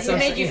that's it. And that's it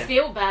made you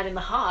feel bad in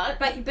the heart.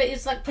 But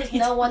it's like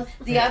no one.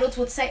 The adults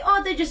would say,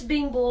 "Oh, they're just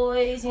being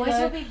boys." Boys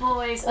will be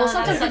boys. Or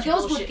sometimes the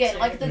girls would get too.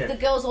 like the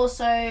girls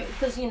also,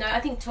 because I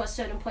think to a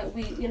certain point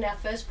we in our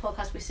first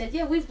podcast we said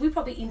we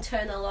probably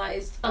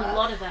internalized a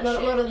lot of that a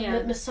lot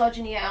of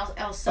misogyny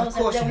ourselves, Of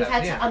course and then we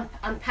had to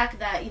unpack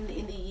that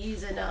in the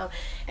years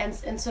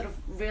and sort of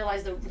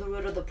realize the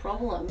root of the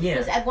problem. Yeah.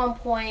 Because at one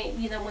point,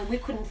 when we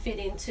couldn't fit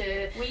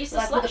into we used to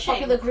like with the slut-shame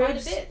popular quite a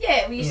groups,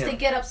 bit. we used to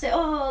get upset.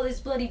 Oh, these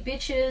bloody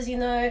bitches!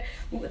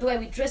 The way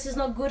we dress is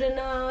not good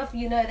enough.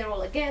 They're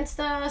all against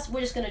us.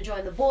 We're just gonna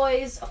join the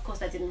boys. Of course,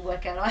 that didn't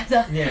work out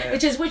either. Yeah.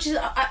 Which is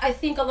I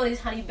think a lot of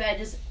these honey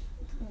badgers,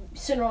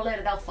 sooner or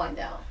later they'll find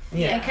out.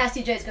 Yeah. And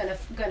Cassie J's gonna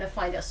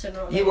find out sooner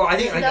or later. Yeah, well, I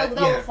think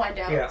they'll find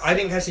out. Yeah, I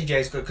think Cassie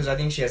J's good because I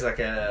think she has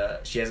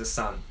a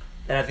son,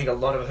 and I think a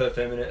lot of her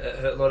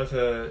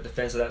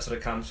defense of that sort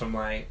of comes from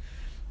like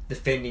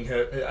defending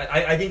her.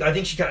 I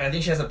think she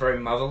has a very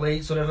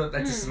motherly sort of.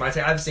 That's just my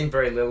take. I've seen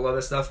very little of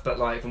her stuff, but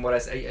like from what I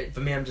say, for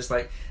me, I'm just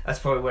like that's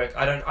probably where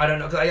I don't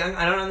know. 'Cause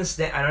I don't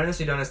understand. I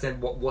honestly don't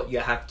understand what you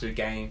have to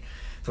gain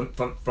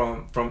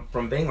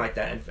from being like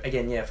that. And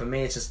again, for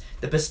me it's just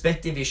the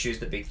perspective issue is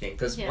the big thing,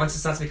 because once it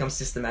starts to become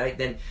systematic,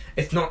 then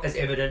it's not as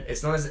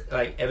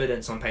like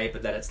evidence on paper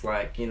that it's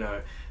like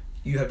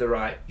you have the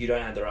right, you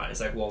don't have the right.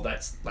 It's like, well,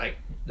 that's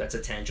a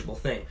tangible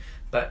thing,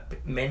 but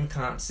men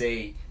can't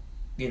see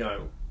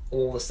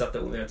all the stuff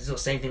that it's the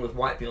same thing with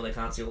white people. They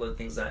can't see all the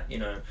things that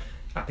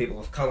our people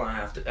of color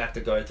have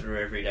to go through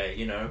every day,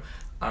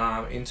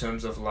 in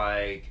terms of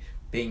like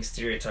being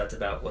stereotyped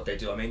about what they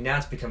do. I mean, now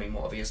it's becoming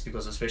more obvious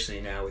because especially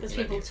now with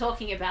people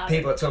talking about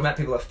people are talking about,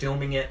 people are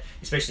filming it,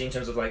 especially in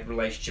terms of like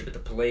relationship with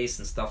the police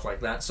and stuff like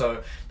that.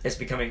 So it's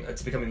becoming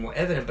more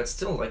evident, but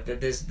still like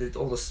there's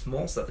all the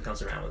small stuff that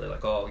comes around where they're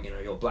like, oh,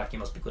 you're black, you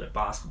must be good at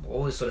basketball,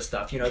 all this sort of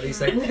stuff. These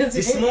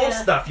these small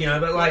stuff,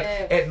 but like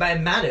it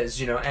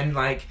matters, and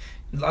like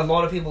a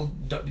lot of people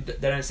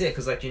they don't see it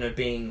because like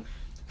being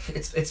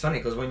it's funny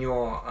because when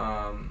you're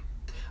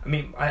I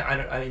mean, I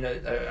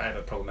have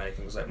a problematic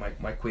thing.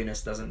 Like my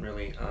queerness doesn't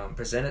really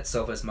present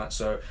itself as much,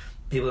 so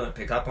people don't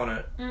pick up on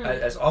it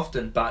as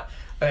often. But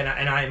and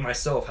I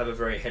myself have a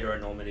very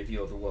heteronormative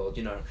view of the world,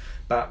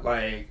 But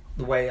like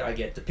the way I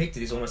get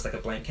depicted is almost like a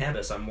blank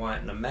canvas. I'm white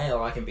and a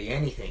male. I can be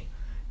anything,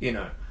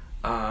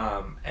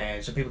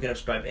 and so people can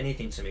ascribe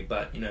anything to me.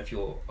 But if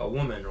you're a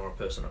woman or a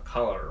person of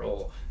color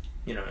or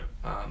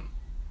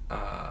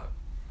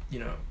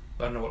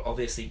I don't know what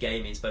obviously gay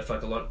means, but for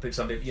like a lot of people,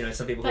 some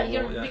people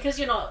but because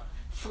you're not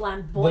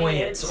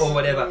flamboyant or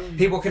whatever,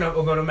 people can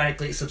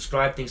automatically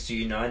subscribe things to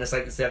and it's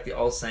like the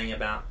old saying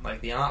about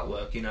like the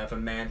artwork. If a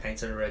man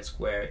paints a red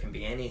square, it can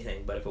be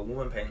anything, but if a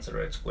woman paints a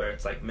red square,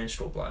 it's like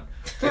menstrual blood.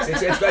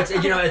 It's a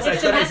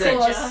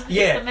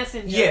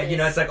messenger. Yeah,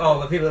 it's like, oh,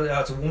 the people,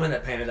 it's a woman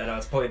that painted that. Oh,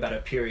 it's probably about a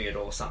period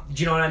or something.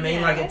 Do you know what I mean?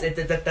 Yeah. Like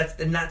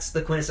that's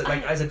the quintessence.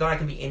 Like as a guy, I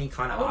can be any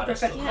kind of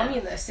artist. I would prefer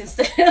communist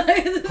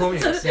instead.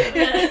 Communist, yeah.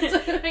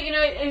 But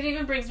it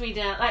even brings me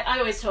down. I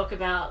always talk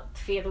about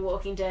Fear the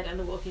Walking Dead and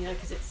The Walking Dead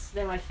because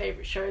they're my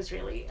favourite shows,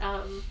 really.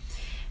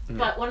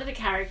 But one of the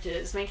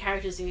main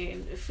characters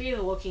in Fear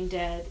the Walking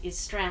Dead is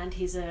Strand.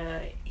 He's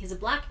a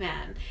black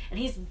man, and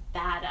he's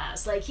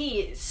badass. Like, he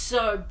is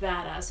so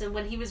badass. And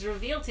when he was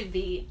revealed to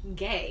be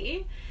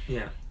gay,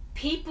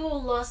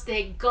 people lost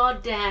their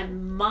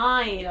goddamn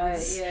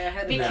minds.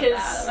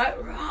 Because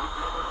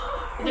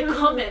the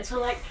comments were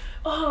like,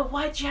 oh,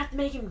 why'd you have to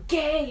make him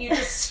gay? You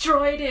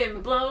destroyed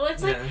him, blah, blah.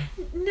 It's like,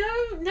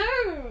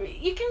 no,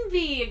 you can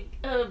be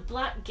a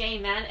black gay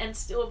man and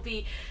still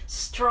be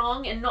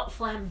strong and not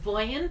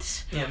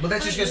flamboyant. Yeah, well,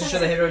 that just goes to show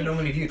the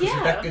heteronormative view,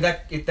 because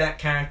if that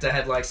character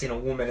had like seen a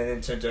woman and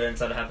then turned to her and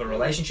started to have a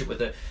relationship with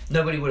her,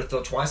 nobody would have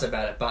thought twice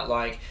about it. But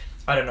like,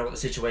 I don't know what the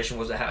situation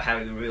was, how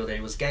he revealed that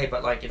he was gay,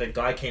 but like if a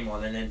guy came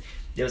on and then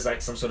there was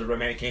like some sort of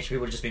romantic connection,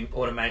 people would have just been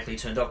automatically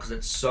turned off because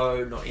it's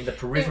so not in the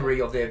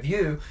periphery of their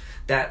view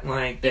that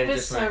like they're just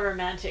just so like,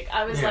 romantic.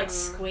 I was like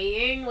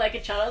squeeing like a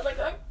child. I was like,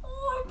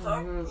 oh my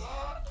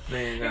god.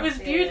 It was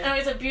beautiful. It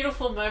was a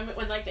beautiful moment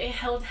when like they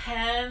held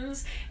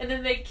hands and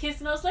then they kissed,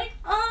 and I was like,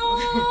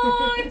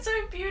 oh, it's so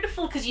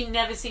beautiful, because you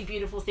never see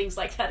beautiful things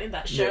like that in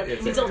that show.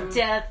 It's all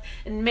death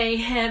and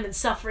mayhem and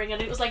suffering,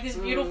 and it was like this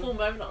beautiful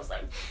moment. I was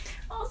like,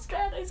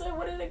 Stratos, I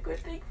wanted a good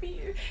thing for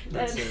you.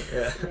 That's And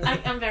it, yeah.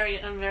 I'm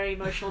very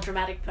emotional,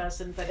 dramatic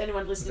person, but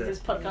anyone listening to this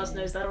podcast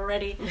knows that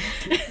already.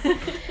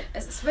 I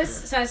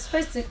suppose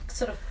to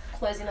sort of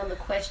close in on the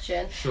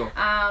question. Sure.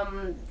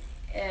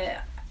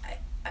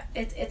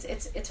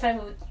 It's funny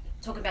we were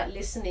talking about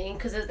listening,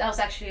 because that was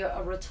actually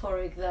a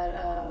rhetoric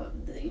that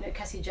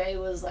Cassie J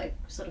was like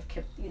sort of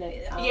kept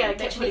kept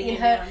mentioning in putting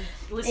her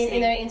listening.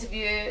 in her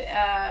interview.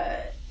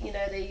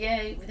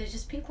 There's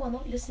just people are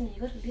not listening.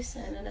 You got to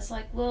listen, and it's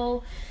like,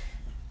 well,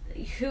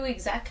 who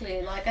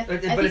exactly? Like I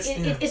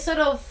think it sort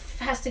of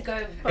has to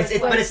go both ways.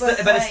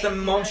 But it's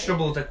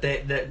demonstrable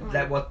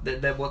that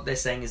what they're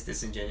saying is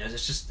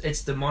disingenuous.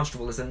 It's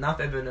demonstrable. There's enough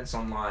evidence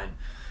online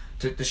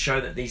to show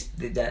that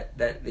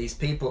these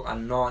people are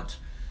not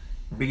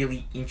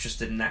really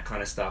interested in that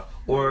kind of stuff,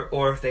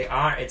 or if they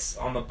are, it's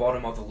on the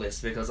bottom of the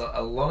list, because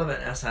a lot of it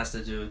has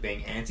to do with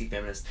being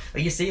anti-feminist.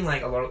 Like you see,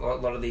 like a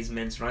lot of these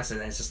men's rights, and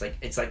it's just like,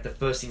 it's like the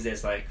first things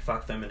there's like,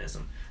 fuck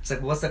feminism. It's like,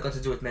 well, what's that got to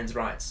do with men's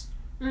rights?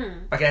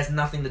 Like it has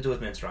nothing to do with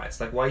men's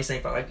rights. Like, why are you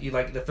saying fuck? Like, you,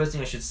 like, the first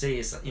thing I should see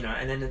is,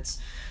 and then it's,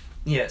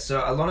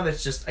 so a lot of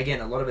it's just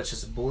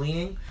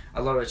bullying,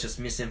 a lot of it's just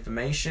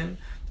misinformation,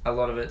 a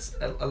lot of it's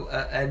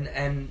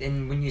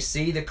and when you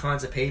see the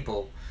kinds of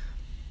people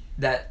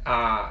that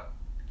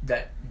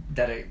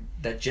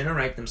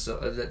generate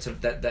themselves,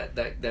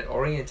 that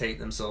orientate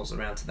themselves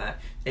around to that,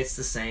 it's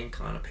the same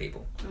kind of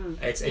people.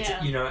 It's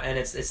and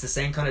it's the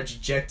same kind of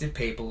dejected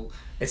people.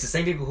 It's the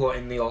same people who are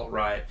in the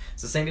alt-right.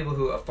 It's the same people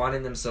who are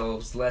finding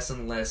themselves less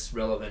and less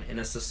relevant in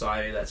a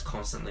society that's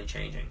constantly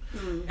changing.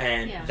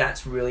 And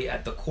that's really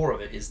at the core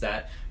of it, is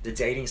that the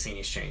dating scene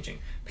is changing.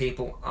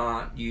 People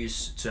aren't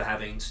used to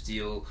having to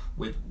deal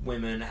with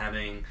women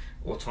having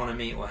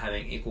autonomy or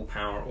having equal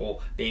power or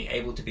being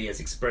able to be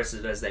as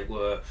expressive as they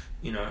were,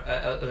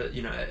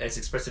 as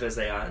expressive as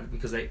they are,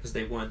 because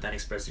they weren't that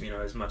expressive,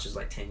 as much as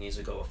like 10 years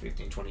ago or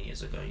 15, 20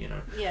 years ago,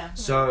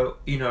 So,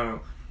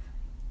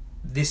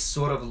 this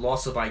sort of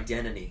loss of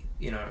identity,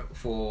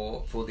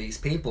 for these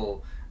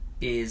people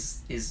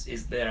is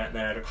they're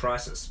at a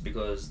crisis,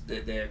 because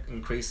they're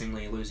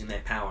increasingly losing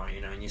their power,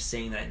 and you're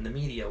seeing that in the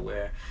media,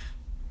 where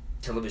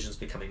television's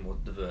becoming more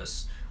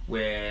diverse,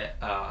 where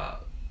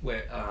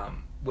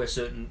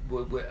certain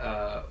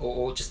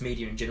or just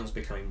media in general is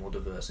becoming more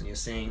diverse, and you're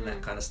seeing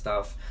that kind of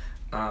stuff.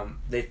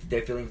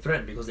 They're feeling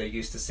threatened because they're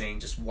used to seeing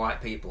just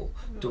white people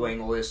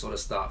doing all this sort of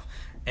stuff,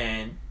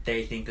 and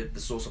they think that the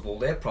source of all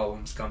their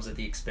problems comes at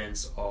the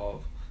expense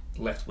of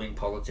left-wing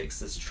politics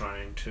that's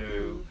trying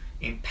to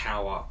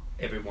empower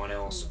everyone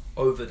else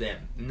over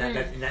them. And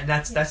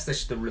that's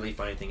the really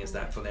funny thing, is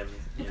that for them,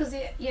 because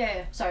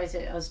sorry,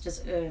 I was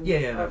just sorry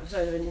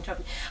to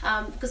interrupt.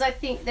 Because I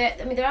think that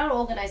there are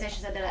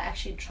organisations that are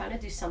actually trying to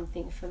do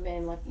something for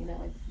men, like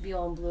like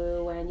Beyond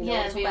Blue, and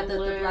talk about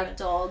the Black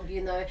Dog.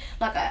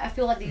 Like I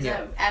feel like these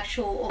are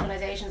actual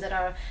organisations that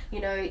are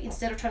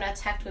instead of trying to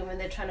attack women,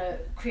 they're trying to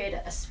create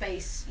a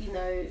space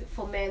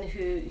for men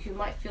who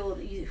might feel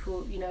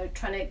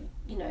trying to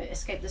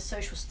escape the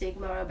social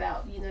stigma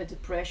about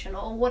depression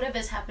or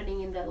whatever's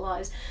happening in their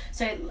lives.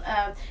 So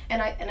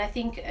and I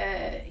think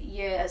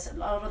as a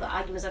lot of the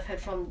arguments I've heard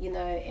from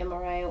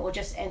MRA or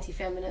just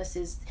anti-feminists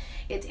is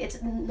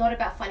it's not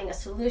about finding a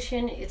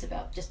solution, it's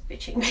about just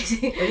bitching,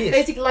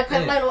 basically like a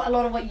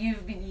lot of what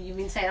you've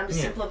been saying. I'm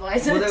just simplifying.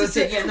 Well, that's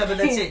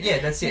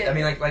it. That's it. I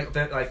mean, like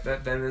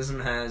feminism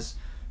has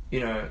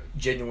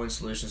genuine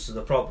solutions to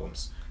the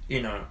problems.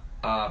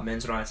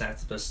 Men's rights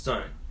activists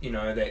don't.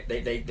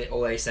 They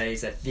all they say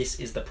is that this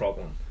is the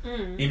problem.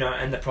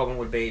 And the problem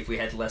would be if we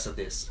had less of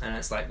this. And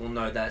it's like, well,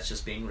 no, that's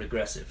just being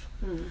regressive.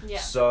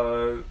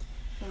 So,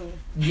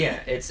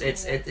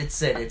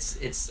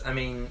 I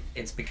mean,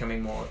 it's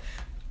becoming more.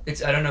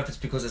 I don't know if it's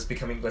because it's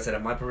becoming, like I said,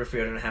 at my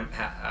periphery. I don't know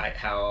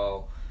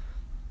how.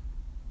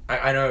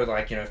 I know,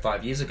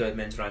 5 years ago, the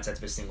men's rights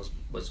activist thing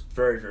was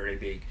very, very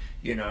big.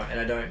 And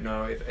I don't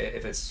know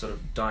if it's sort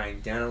of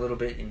dying down a little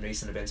bit in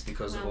recent events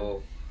because of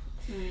all.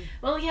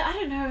 Well, I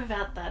don't know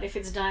about that, if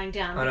it's dying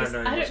down. I don't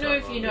know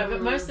if you know,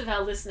 but most of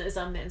our listeners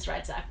are men's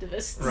rights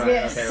activists. Right.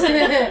 Yes.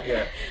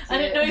 Okay. I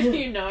don't know if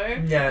you know.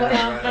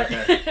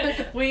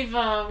 Okay. We've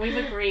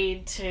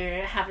agreed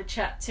to have a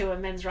chat to a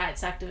men's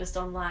rights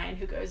activist online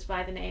who goes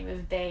by the name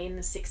of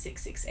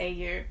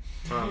Bane666AU.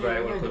 Oh,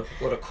 great!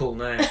 What a cool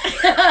name.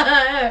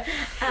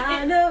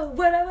 I know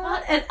what I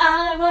want, and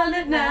I want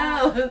it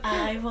now.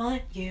 I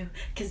want you,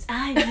 cause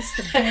I'm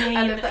Mr. Bane.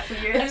 I love that for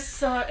you. I'm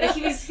sorry,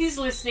 he's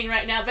listening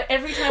right now. But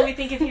every time we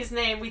think of his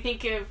name, we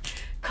think of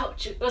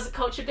Culture. Was it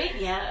Culture Bane?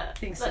 Yeah, I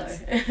think that's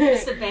so.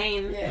 Mr.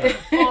 Bane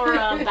or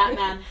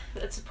Batman.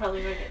 That's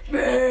probably Bane.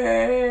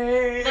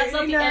 That's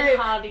not the Ed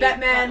Hardy.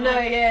 Batman.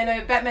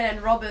 Batman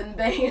and Robin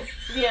Bane.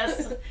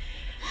 Yes.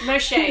 No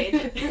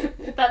shade.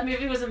 That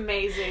movie was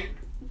amazing.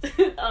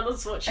 Arnold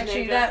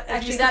Schwarzenegger.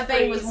 Actually, that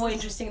Bane was more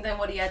interesting than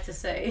what he had to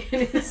say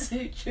in his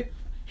suture.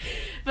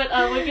 But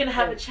we're gonna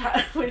have a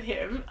chat with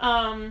him.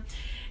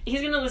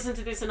 He's gonna listen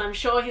to this, and I'm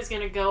sure he's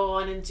gonna go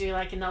on and do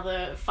like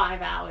another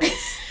 5 hours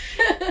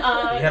He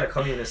had a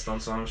communist on,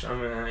 so he's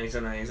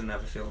gonna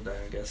have a field day,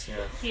 I guess.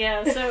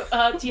 Yeah. Yeah.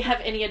 So, do you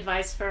have any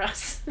advice for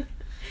us?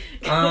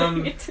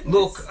 Going into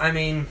Look, this? I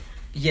mean,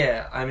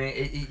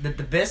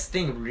 the best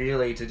thing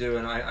really to do,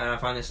 and I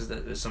find this is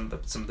that some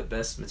of the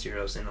best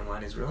material I've seen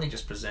online is really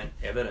just present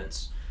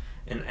evidence,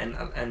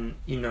 and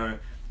you know,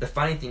 the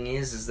funny thing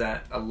is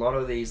that a lot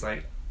of these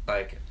like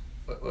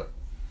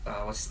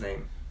what's his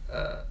name,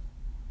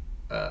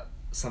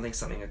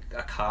 something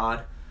a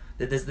card.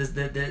 There's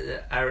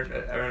the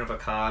Aaron of a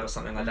card or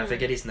something like that. I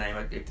forget his name.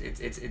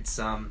 It's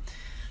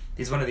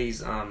he's one of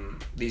these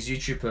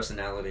YouTube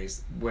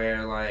personalities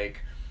where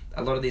like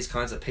a lot of these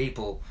kinds of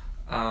people,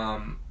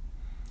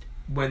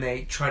 when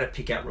they try to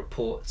pick out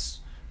reports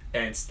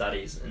and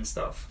studies and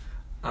stuff,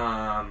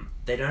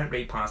 they don't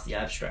read past the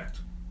abstract.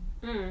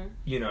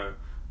 You know,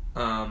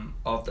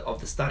 of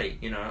the study.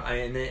 You know,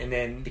 and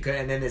then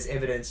there's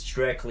evidence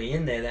directly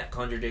in there that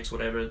contradicts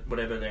whatever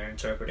they're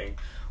interpreting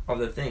of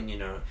the thing. You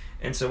know,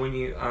 and so when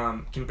you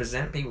can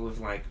present people with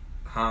like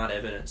hard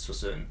evidence for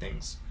certain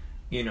things,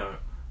 you know,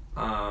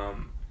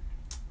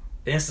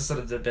 that's the sort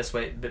of the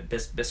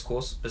best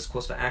course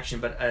for action.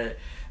 But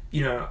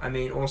you know, I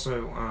mean,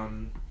 also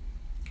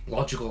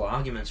logical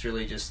arguments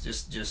really just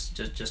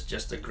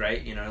are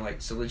great. You know,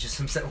 like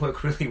syllogisms that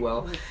work really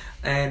well.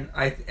 And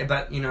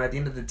but you know, at the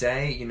end of the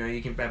day, you know,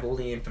 you can have all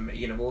the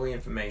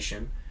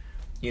information.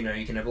 You know,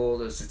 you can have all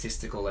the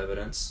statistical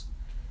evidence.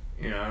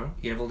 You know,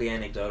 you have all the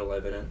anecdotal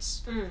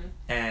evidence,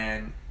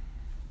 and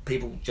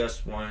people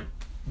just won't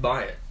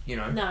buy it. You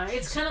know. No,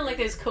 it's kind of like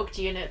those cooked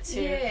units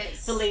who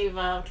believe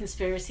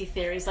conspiracy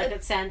theories, like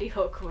that Sandy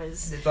Hook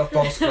was the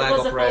false flag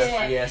was a operation. false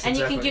flag. Yes, and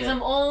exactly, you can give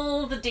them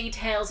all the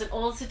details and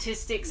all the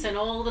statistics and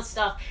all the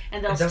stuff,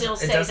 and they'll still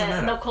say that, matter.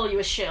 and they'll call you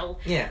a shill.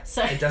 Yeah,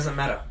 so it doesn't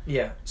matter.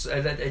 Yeah, so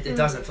it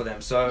doesn't for them.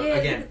 So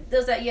again,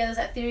 there's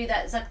that theory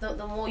that it's like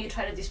the more you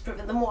try to disprove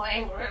it, the more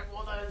angry,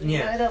 you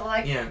know, they're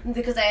like,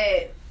 because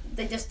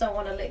they just don't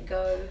want to let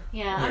go.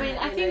 Yeah, I mean,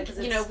 I think,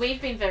 you know,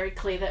 we've been very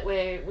clear that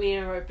we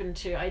are open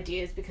to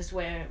ideas because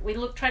we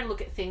try to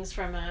look at things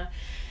from a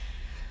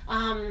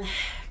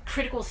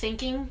critical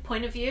thinking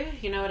point of view.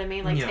 You know what I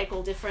mean? Like take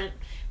all different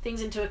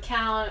things into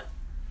account.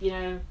 You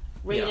know,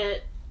 read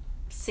it,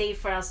 see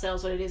for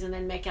ourselves what it is, and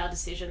then make our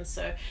decisions.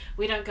 So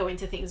we don't go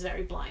into things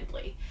very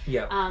blindly.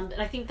 Yeah. And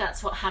I think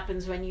that's what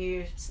happens when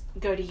you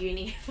go to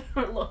uni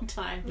for a long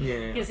time.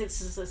 Yeah. Because it's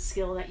just a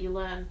skill that you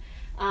learn.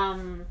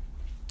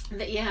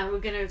 But yeah, we're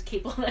going to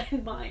keep all that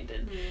in mind,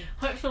 and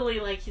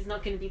hopefully, like, he's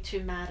not going to be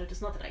too mad. It's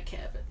not that I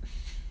care, but...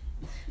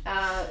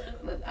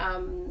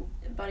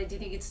 Buddy, do you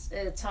think it's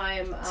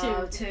time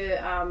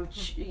to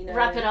you know,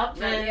 wrap it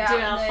up and do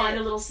our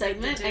final little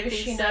segment? The douche, I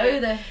think you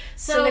know,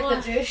 select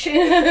the douche or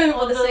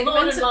or the segment.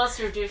 Lord and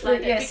Master of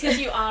Dooflag, Yes. because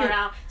you are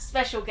our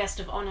special guest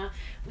of honor.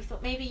 We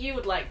thought maybe you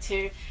would like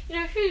to, you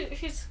know,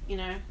 who's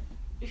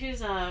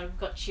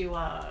got you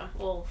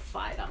all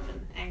fired up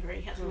and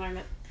angry at the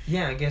moment.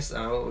 Yeah, I guess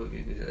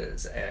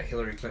it's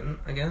Hillary Clinton.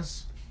 I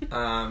guess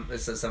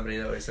it's somebody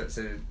that always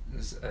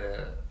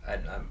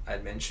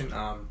I'd mention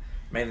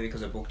mainly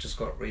because her book just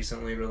got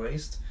recently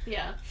released.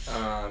 Yeah.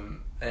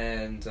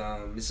 And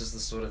this is the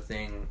sort of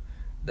thing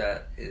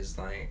that is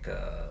like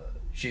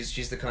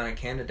she's the kind of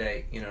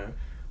candidate, you know,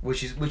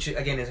 which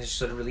again is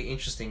sort of really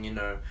interesting. You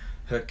know,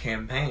 her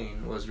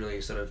campaign was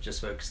really sort of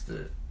just focused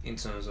in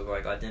terms of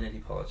like identity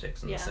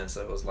politics in the sense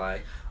that it was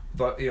like.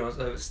 But, you know,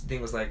 the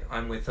thing was like,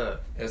 I'm with her.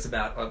 It was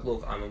about, like,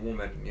 look, I'm a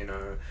woman, you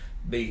know,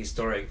 be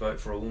historic, vote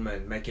for a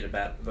woman, make it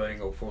about voting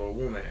for a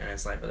woman. And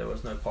it's like, but there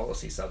was no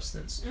policy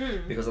substance.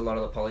 Because a lot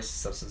of the policy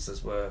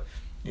substances were,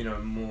 you know,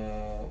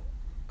 more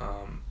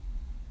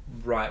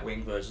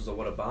right-wing versions of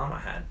what Obama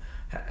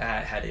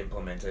had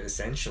implemented,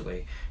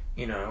 essentially,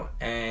 you know.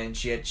 And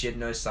she had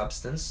no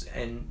substance,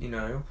 and, you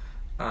know,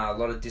 a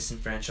lot of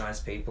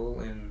disenfranchised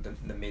people in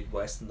the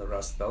Midwest and the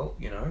Rust Belt,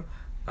 you know,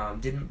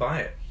 didn't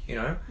buy it. You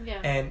know,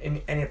 and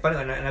funny,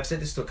 and I've said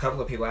this to a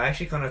couple of people. I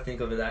actually kind of think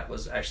of that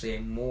was actually a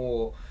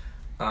more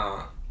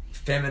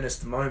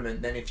feminist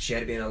moment than if she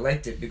had been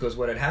elected, because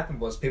what had happened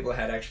was people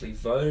had actually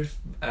voted,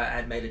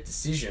 had made a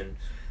decision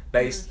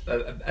based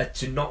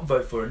to not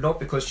vote for her, not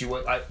because she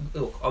was.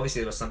 Look,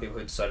 obviously there were some people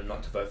who decided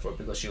not to vote for her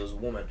because she was a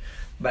woman,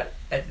 but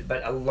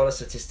a lot of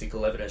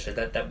statistical evidence showed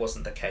that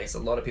wasn't the case. A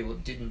lot of people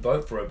didn't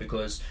vote for her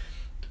because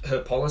her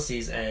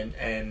policies and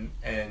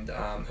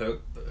her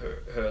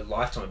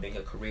lifetime of being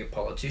a career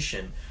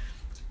politician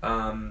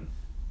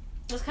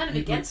it was kind of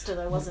against her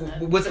though, wasn't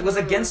it? Was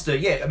against her,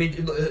 yeah. I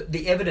mean,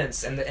 the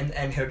evidence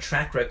and her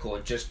track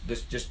record just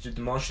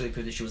demonstrably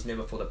proved that she was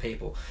never for the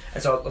people.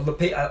 And so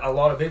a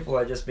lot of people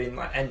have just been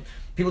like, and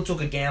people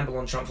took a gamble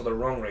on Trump for the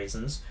wrong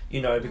reasons,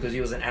 you know, because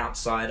he was an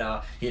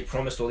outsider, he had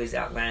promised all these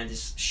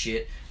outlandish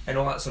shit and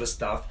all that sort of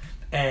stuff,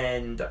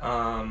 and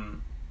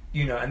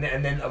you know, and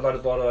then a lot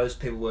of those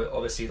people were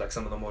obviously, like,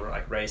 some of them were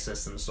like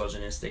racist and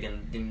misogynistic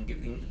and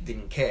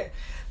didn't care.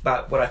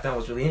 But what I found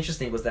was really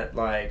interesting was that,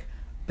 like,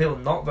 people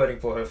not voting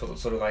for her for the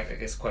sort of like, I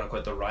guess, quote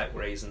unquote, the right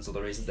reasons, or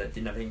the reasons that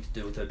didn't have anything to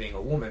do with her being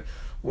a woman,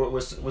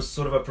 was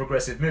sort of a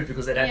progressive move,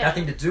 because it had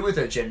nothing to do with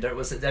her gender. It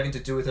was having to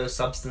do with her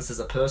substance as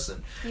a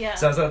person. Yeah.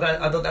 So I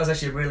thought that was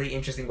actually a really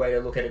interesting way to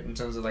look at it in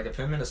terms of like a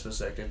feminist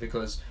perspective,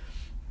 because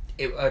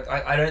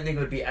I don't think it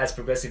would be as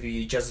progressive if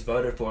you just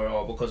voted for her,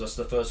 or because it's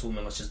the first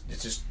woman, let's just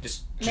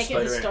make it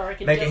vote her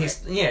historic in. and Make do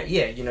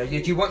it you know,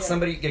 if you want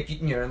somebody,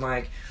 you know,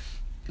 like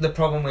the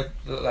problem with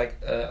like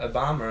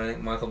Obama, I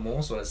think Michael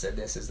Moore sort of said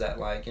this, is that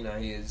like, you know,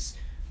 his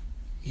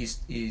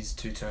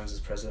 2 terms as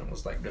president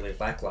was like really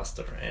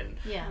lackluster, and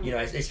you know,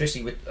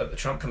 especially with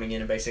Trump coming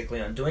in and basically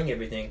undoing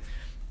everything.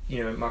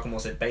 You know, Michael Moore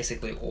said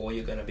basically all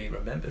you're going to be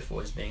remembered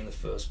for is being the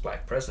first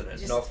black president.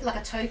 Just not like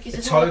a token.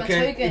 It's like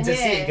a token. That's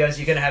it. He goes,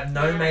 you're going to have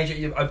no major...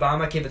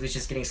 Obamacare was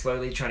just getting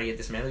slowly trying to get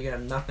dismantled. You're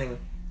going to have nothing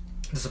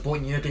to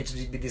support you. You're going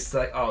to be this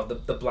like, oh,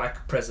 the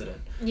black president.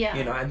 Yeah.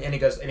 You know, and he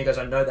goes,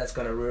 I know that's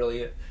going to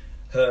really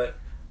hurt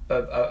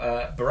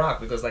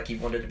Barack, because like he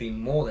wanted to be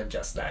more than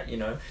just that, you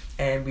know.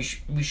 And we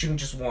shouldn't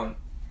just want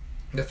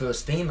the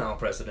first female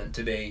president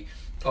to be,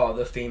 oh,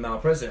 the female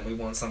president. We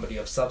want somebody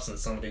of substance,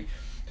 somebody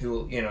who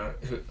will, you know,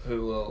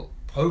 who will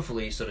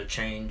hopefully sort of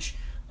change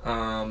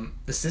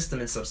the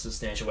system in some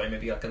substantial way,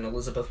 maybe like an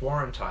Elizabeth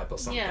Warren type or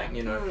something,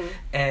 you know.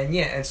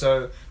 And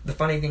so the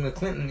funny thing with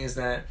Clinton is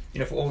that, you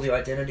know, for all the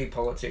identity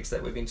politics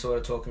that we've been sort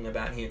of talking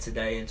about here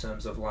today, in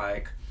terms of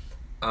like,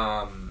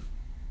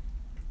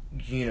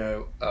 you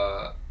know,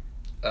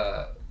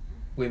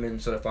 women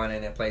sort of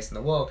finding their place in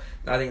the world,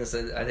 I think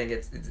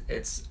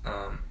it's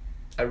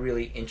a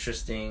really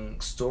interesting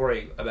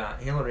story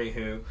about Hillary,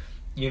 who,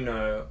 you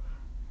know,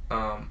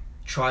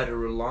 try to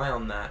rely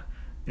on that,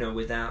 you know,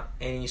 without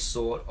any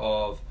sort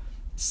of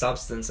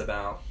substance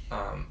about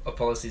or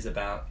policies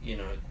about, you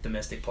know,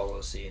 domestic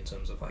policy in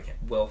terms of like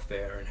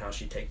welfare and how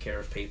she take care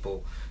of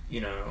people, you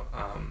know,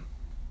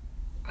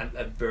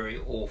 a very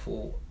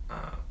awful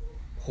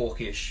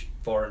hawkish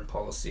foreign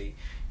policy,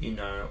 you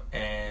know,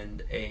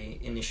 and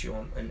an issue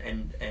on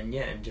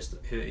and just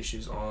her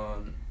issues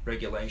on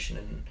regulation,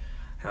 and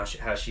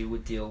how she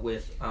would deal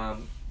with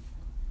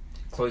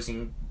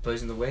closing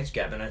the wage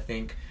gap. And I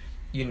think,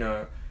 you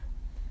know,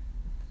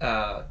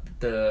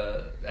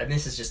 and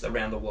this is just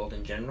around the world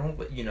in general,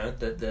 but you know,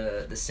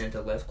 the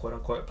centre left quote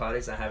unquote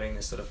parties are having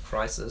this sort of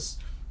crisis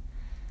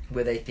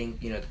where they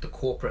think, you know, that the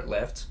corporate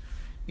left,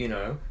 you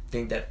know,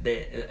 think that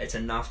it's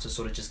enough to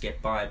sort of just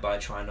get by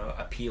trying to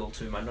appeal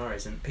to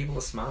minorities, and people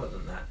are smarter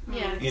than that.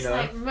 Yeah, you it's know?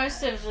 like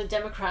most of the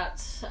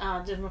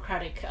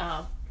Democratic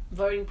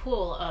voting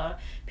pool are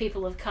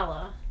people of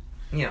colour,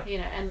 you know,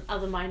 and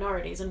other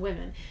minorities and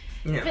women.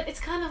 Yeah. But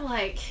it's kind of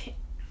like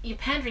you're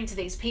pandering to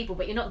these people,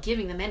 but you're not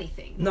giving them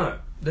anything. No,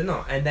 they're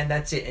not, and then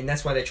that's it, and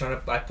that's why they're trying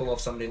to like pull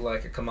off somebody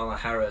like a Kamala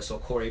Harris or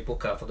Cory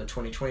Booker for the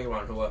 2020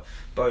 run, who are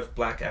both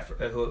black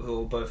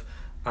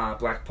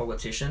black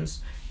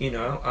politicians. You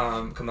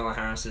know, Kamala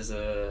Harris is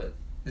a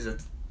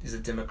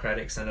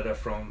Democratic senator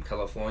from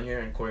California,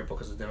 and Cory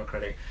Booker is a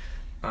Democratic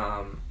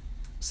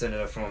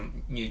senator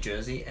from New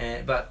Jersey.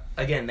 But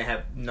again, they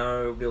have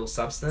no real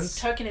substance.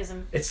 It's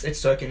tokenism. It's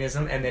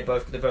tokenism, and they're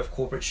both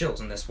corporate shills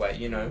in this way.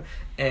 You know,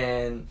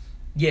 and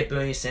yeah,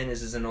 Bernie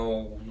Sanders is an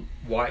all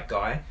white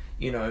guy,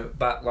 you know,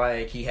 but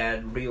like he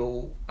had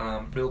real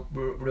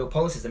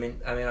policies. I mean,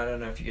 I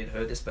don't know if you had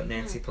heard this, but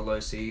Nancy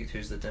Pelosi,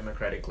 who's the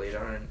Democratic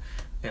leader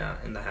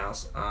in the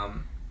House,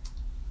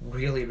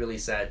 really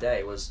sad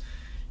day was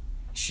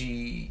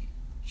she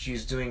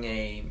was doing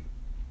a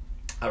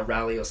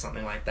rally or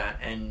something like that,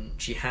 and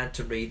she had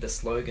to read the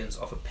slogans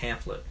of a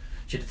pamphlet.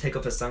 She had to take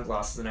off her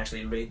sunglasses and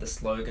actually read the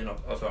slogan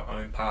of her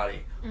own party,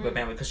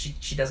 because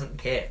she doesn't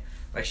care.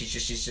 Like she's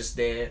just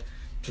there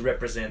to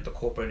represent the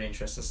corporate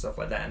interests and stuff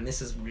like that, and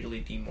this is really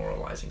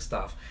demoralizing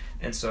stuff.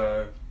 And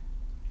so,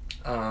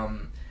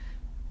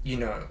 you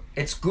know,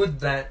 it's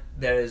good that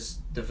there's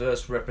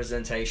diverse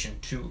representation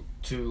to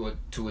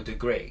a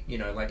degree. You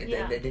know, like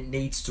it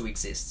needs to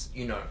exist.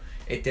 You know,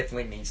 it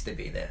definitely needs to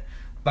be there,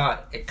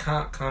 but it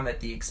can't come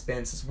at the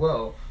expense as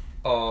well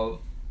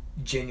of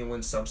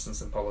genuine substance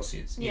and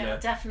policies. You know?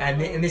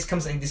 Definitely. And this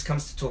comes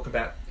to talk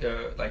about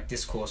like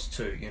discourse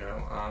too. You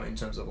know, in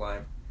terms of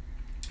like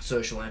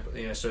social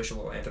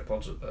or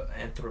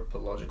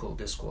anthropological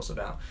discourse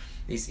about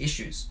these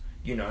issues.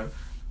 You know,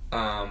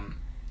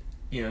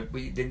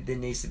 there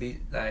needs to be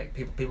like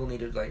people need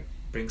to like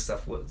bring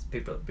stuff with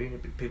people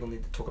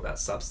need to talk about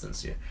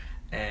substance here,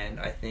 and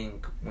I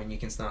think when you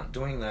can start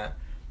doing that,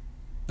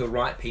 the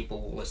right people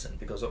will listen,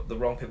 because the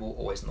wrong people will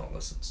always not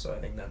listen. So I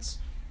think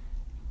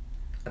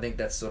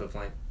that's sort of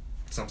like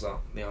sums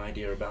up the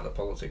idea about the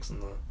politics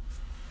and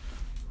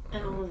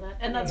all of that,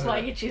 and that's why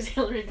you choose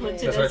Hillary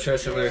Clinton. That's why I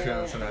chose Hillary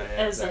Clinton tonight.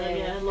 As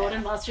Lord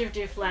and Master of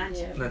Doofland.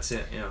 Yeah. That's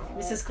it. Yeah.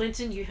 Mrs.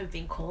 Clinton, you have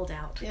been called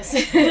out. Yes.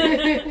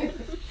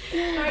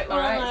 Alright, well,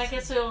 I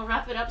guess we'll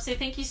wrap it up. So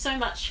thank you so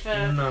much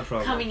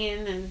for coming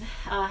in and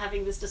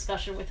having this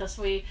discussion with us.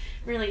 We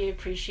really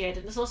appreciate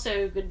it. It's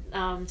also good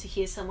to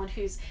hear someone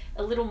who's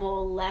a little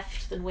more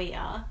left than we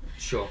are.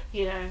 Sure.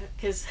 You know,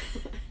 because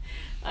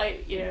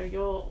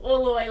You're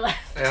all the way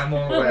left. Yeah, I'm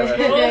all the way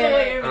left. All the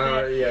way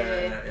over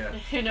there. Yeah.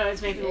 Who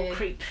knows? Maybe we'll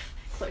creep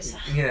closer.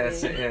 Yeah,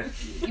 that's it, yeah.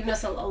 Giving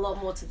us a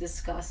lot more to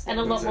discuss. And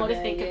a lot more to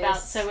think Yes, about.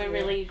 So we're yeah.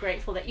 really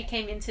grateful that you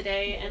came in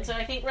today. And so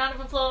I think round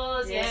of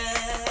applause.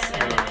 Yes.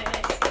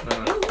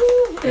 No.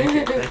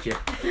 Thank you.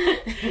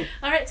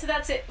 All right, so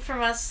that's it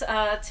from us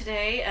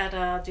today at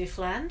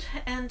Doofland.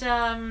 And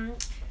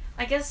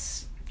I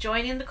guess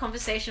join in the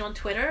conversation on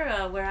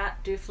Twitter. We're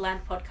at Doofland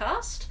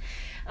Podcast.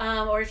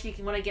 Or if you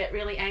want to get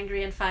really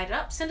angry and fired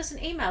up, send us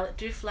an email at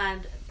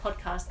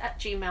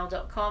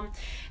dooflandpodcast@gmail.com.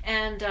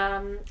 And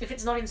if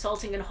it's not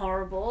insulting and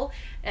horrible,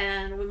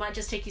 and we might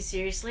just take you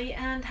seriously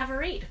and have a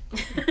read. All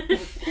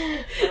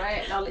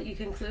right, I'll let you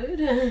conclude.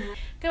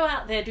 Go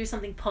out there, do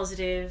something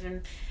positive,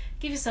 and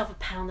give yourself a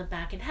pat on the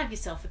back and have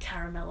yourself a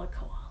caramel or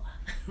koala.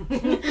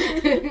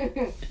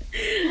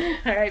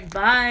 All right,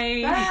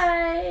 bye.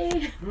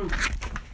 Bye.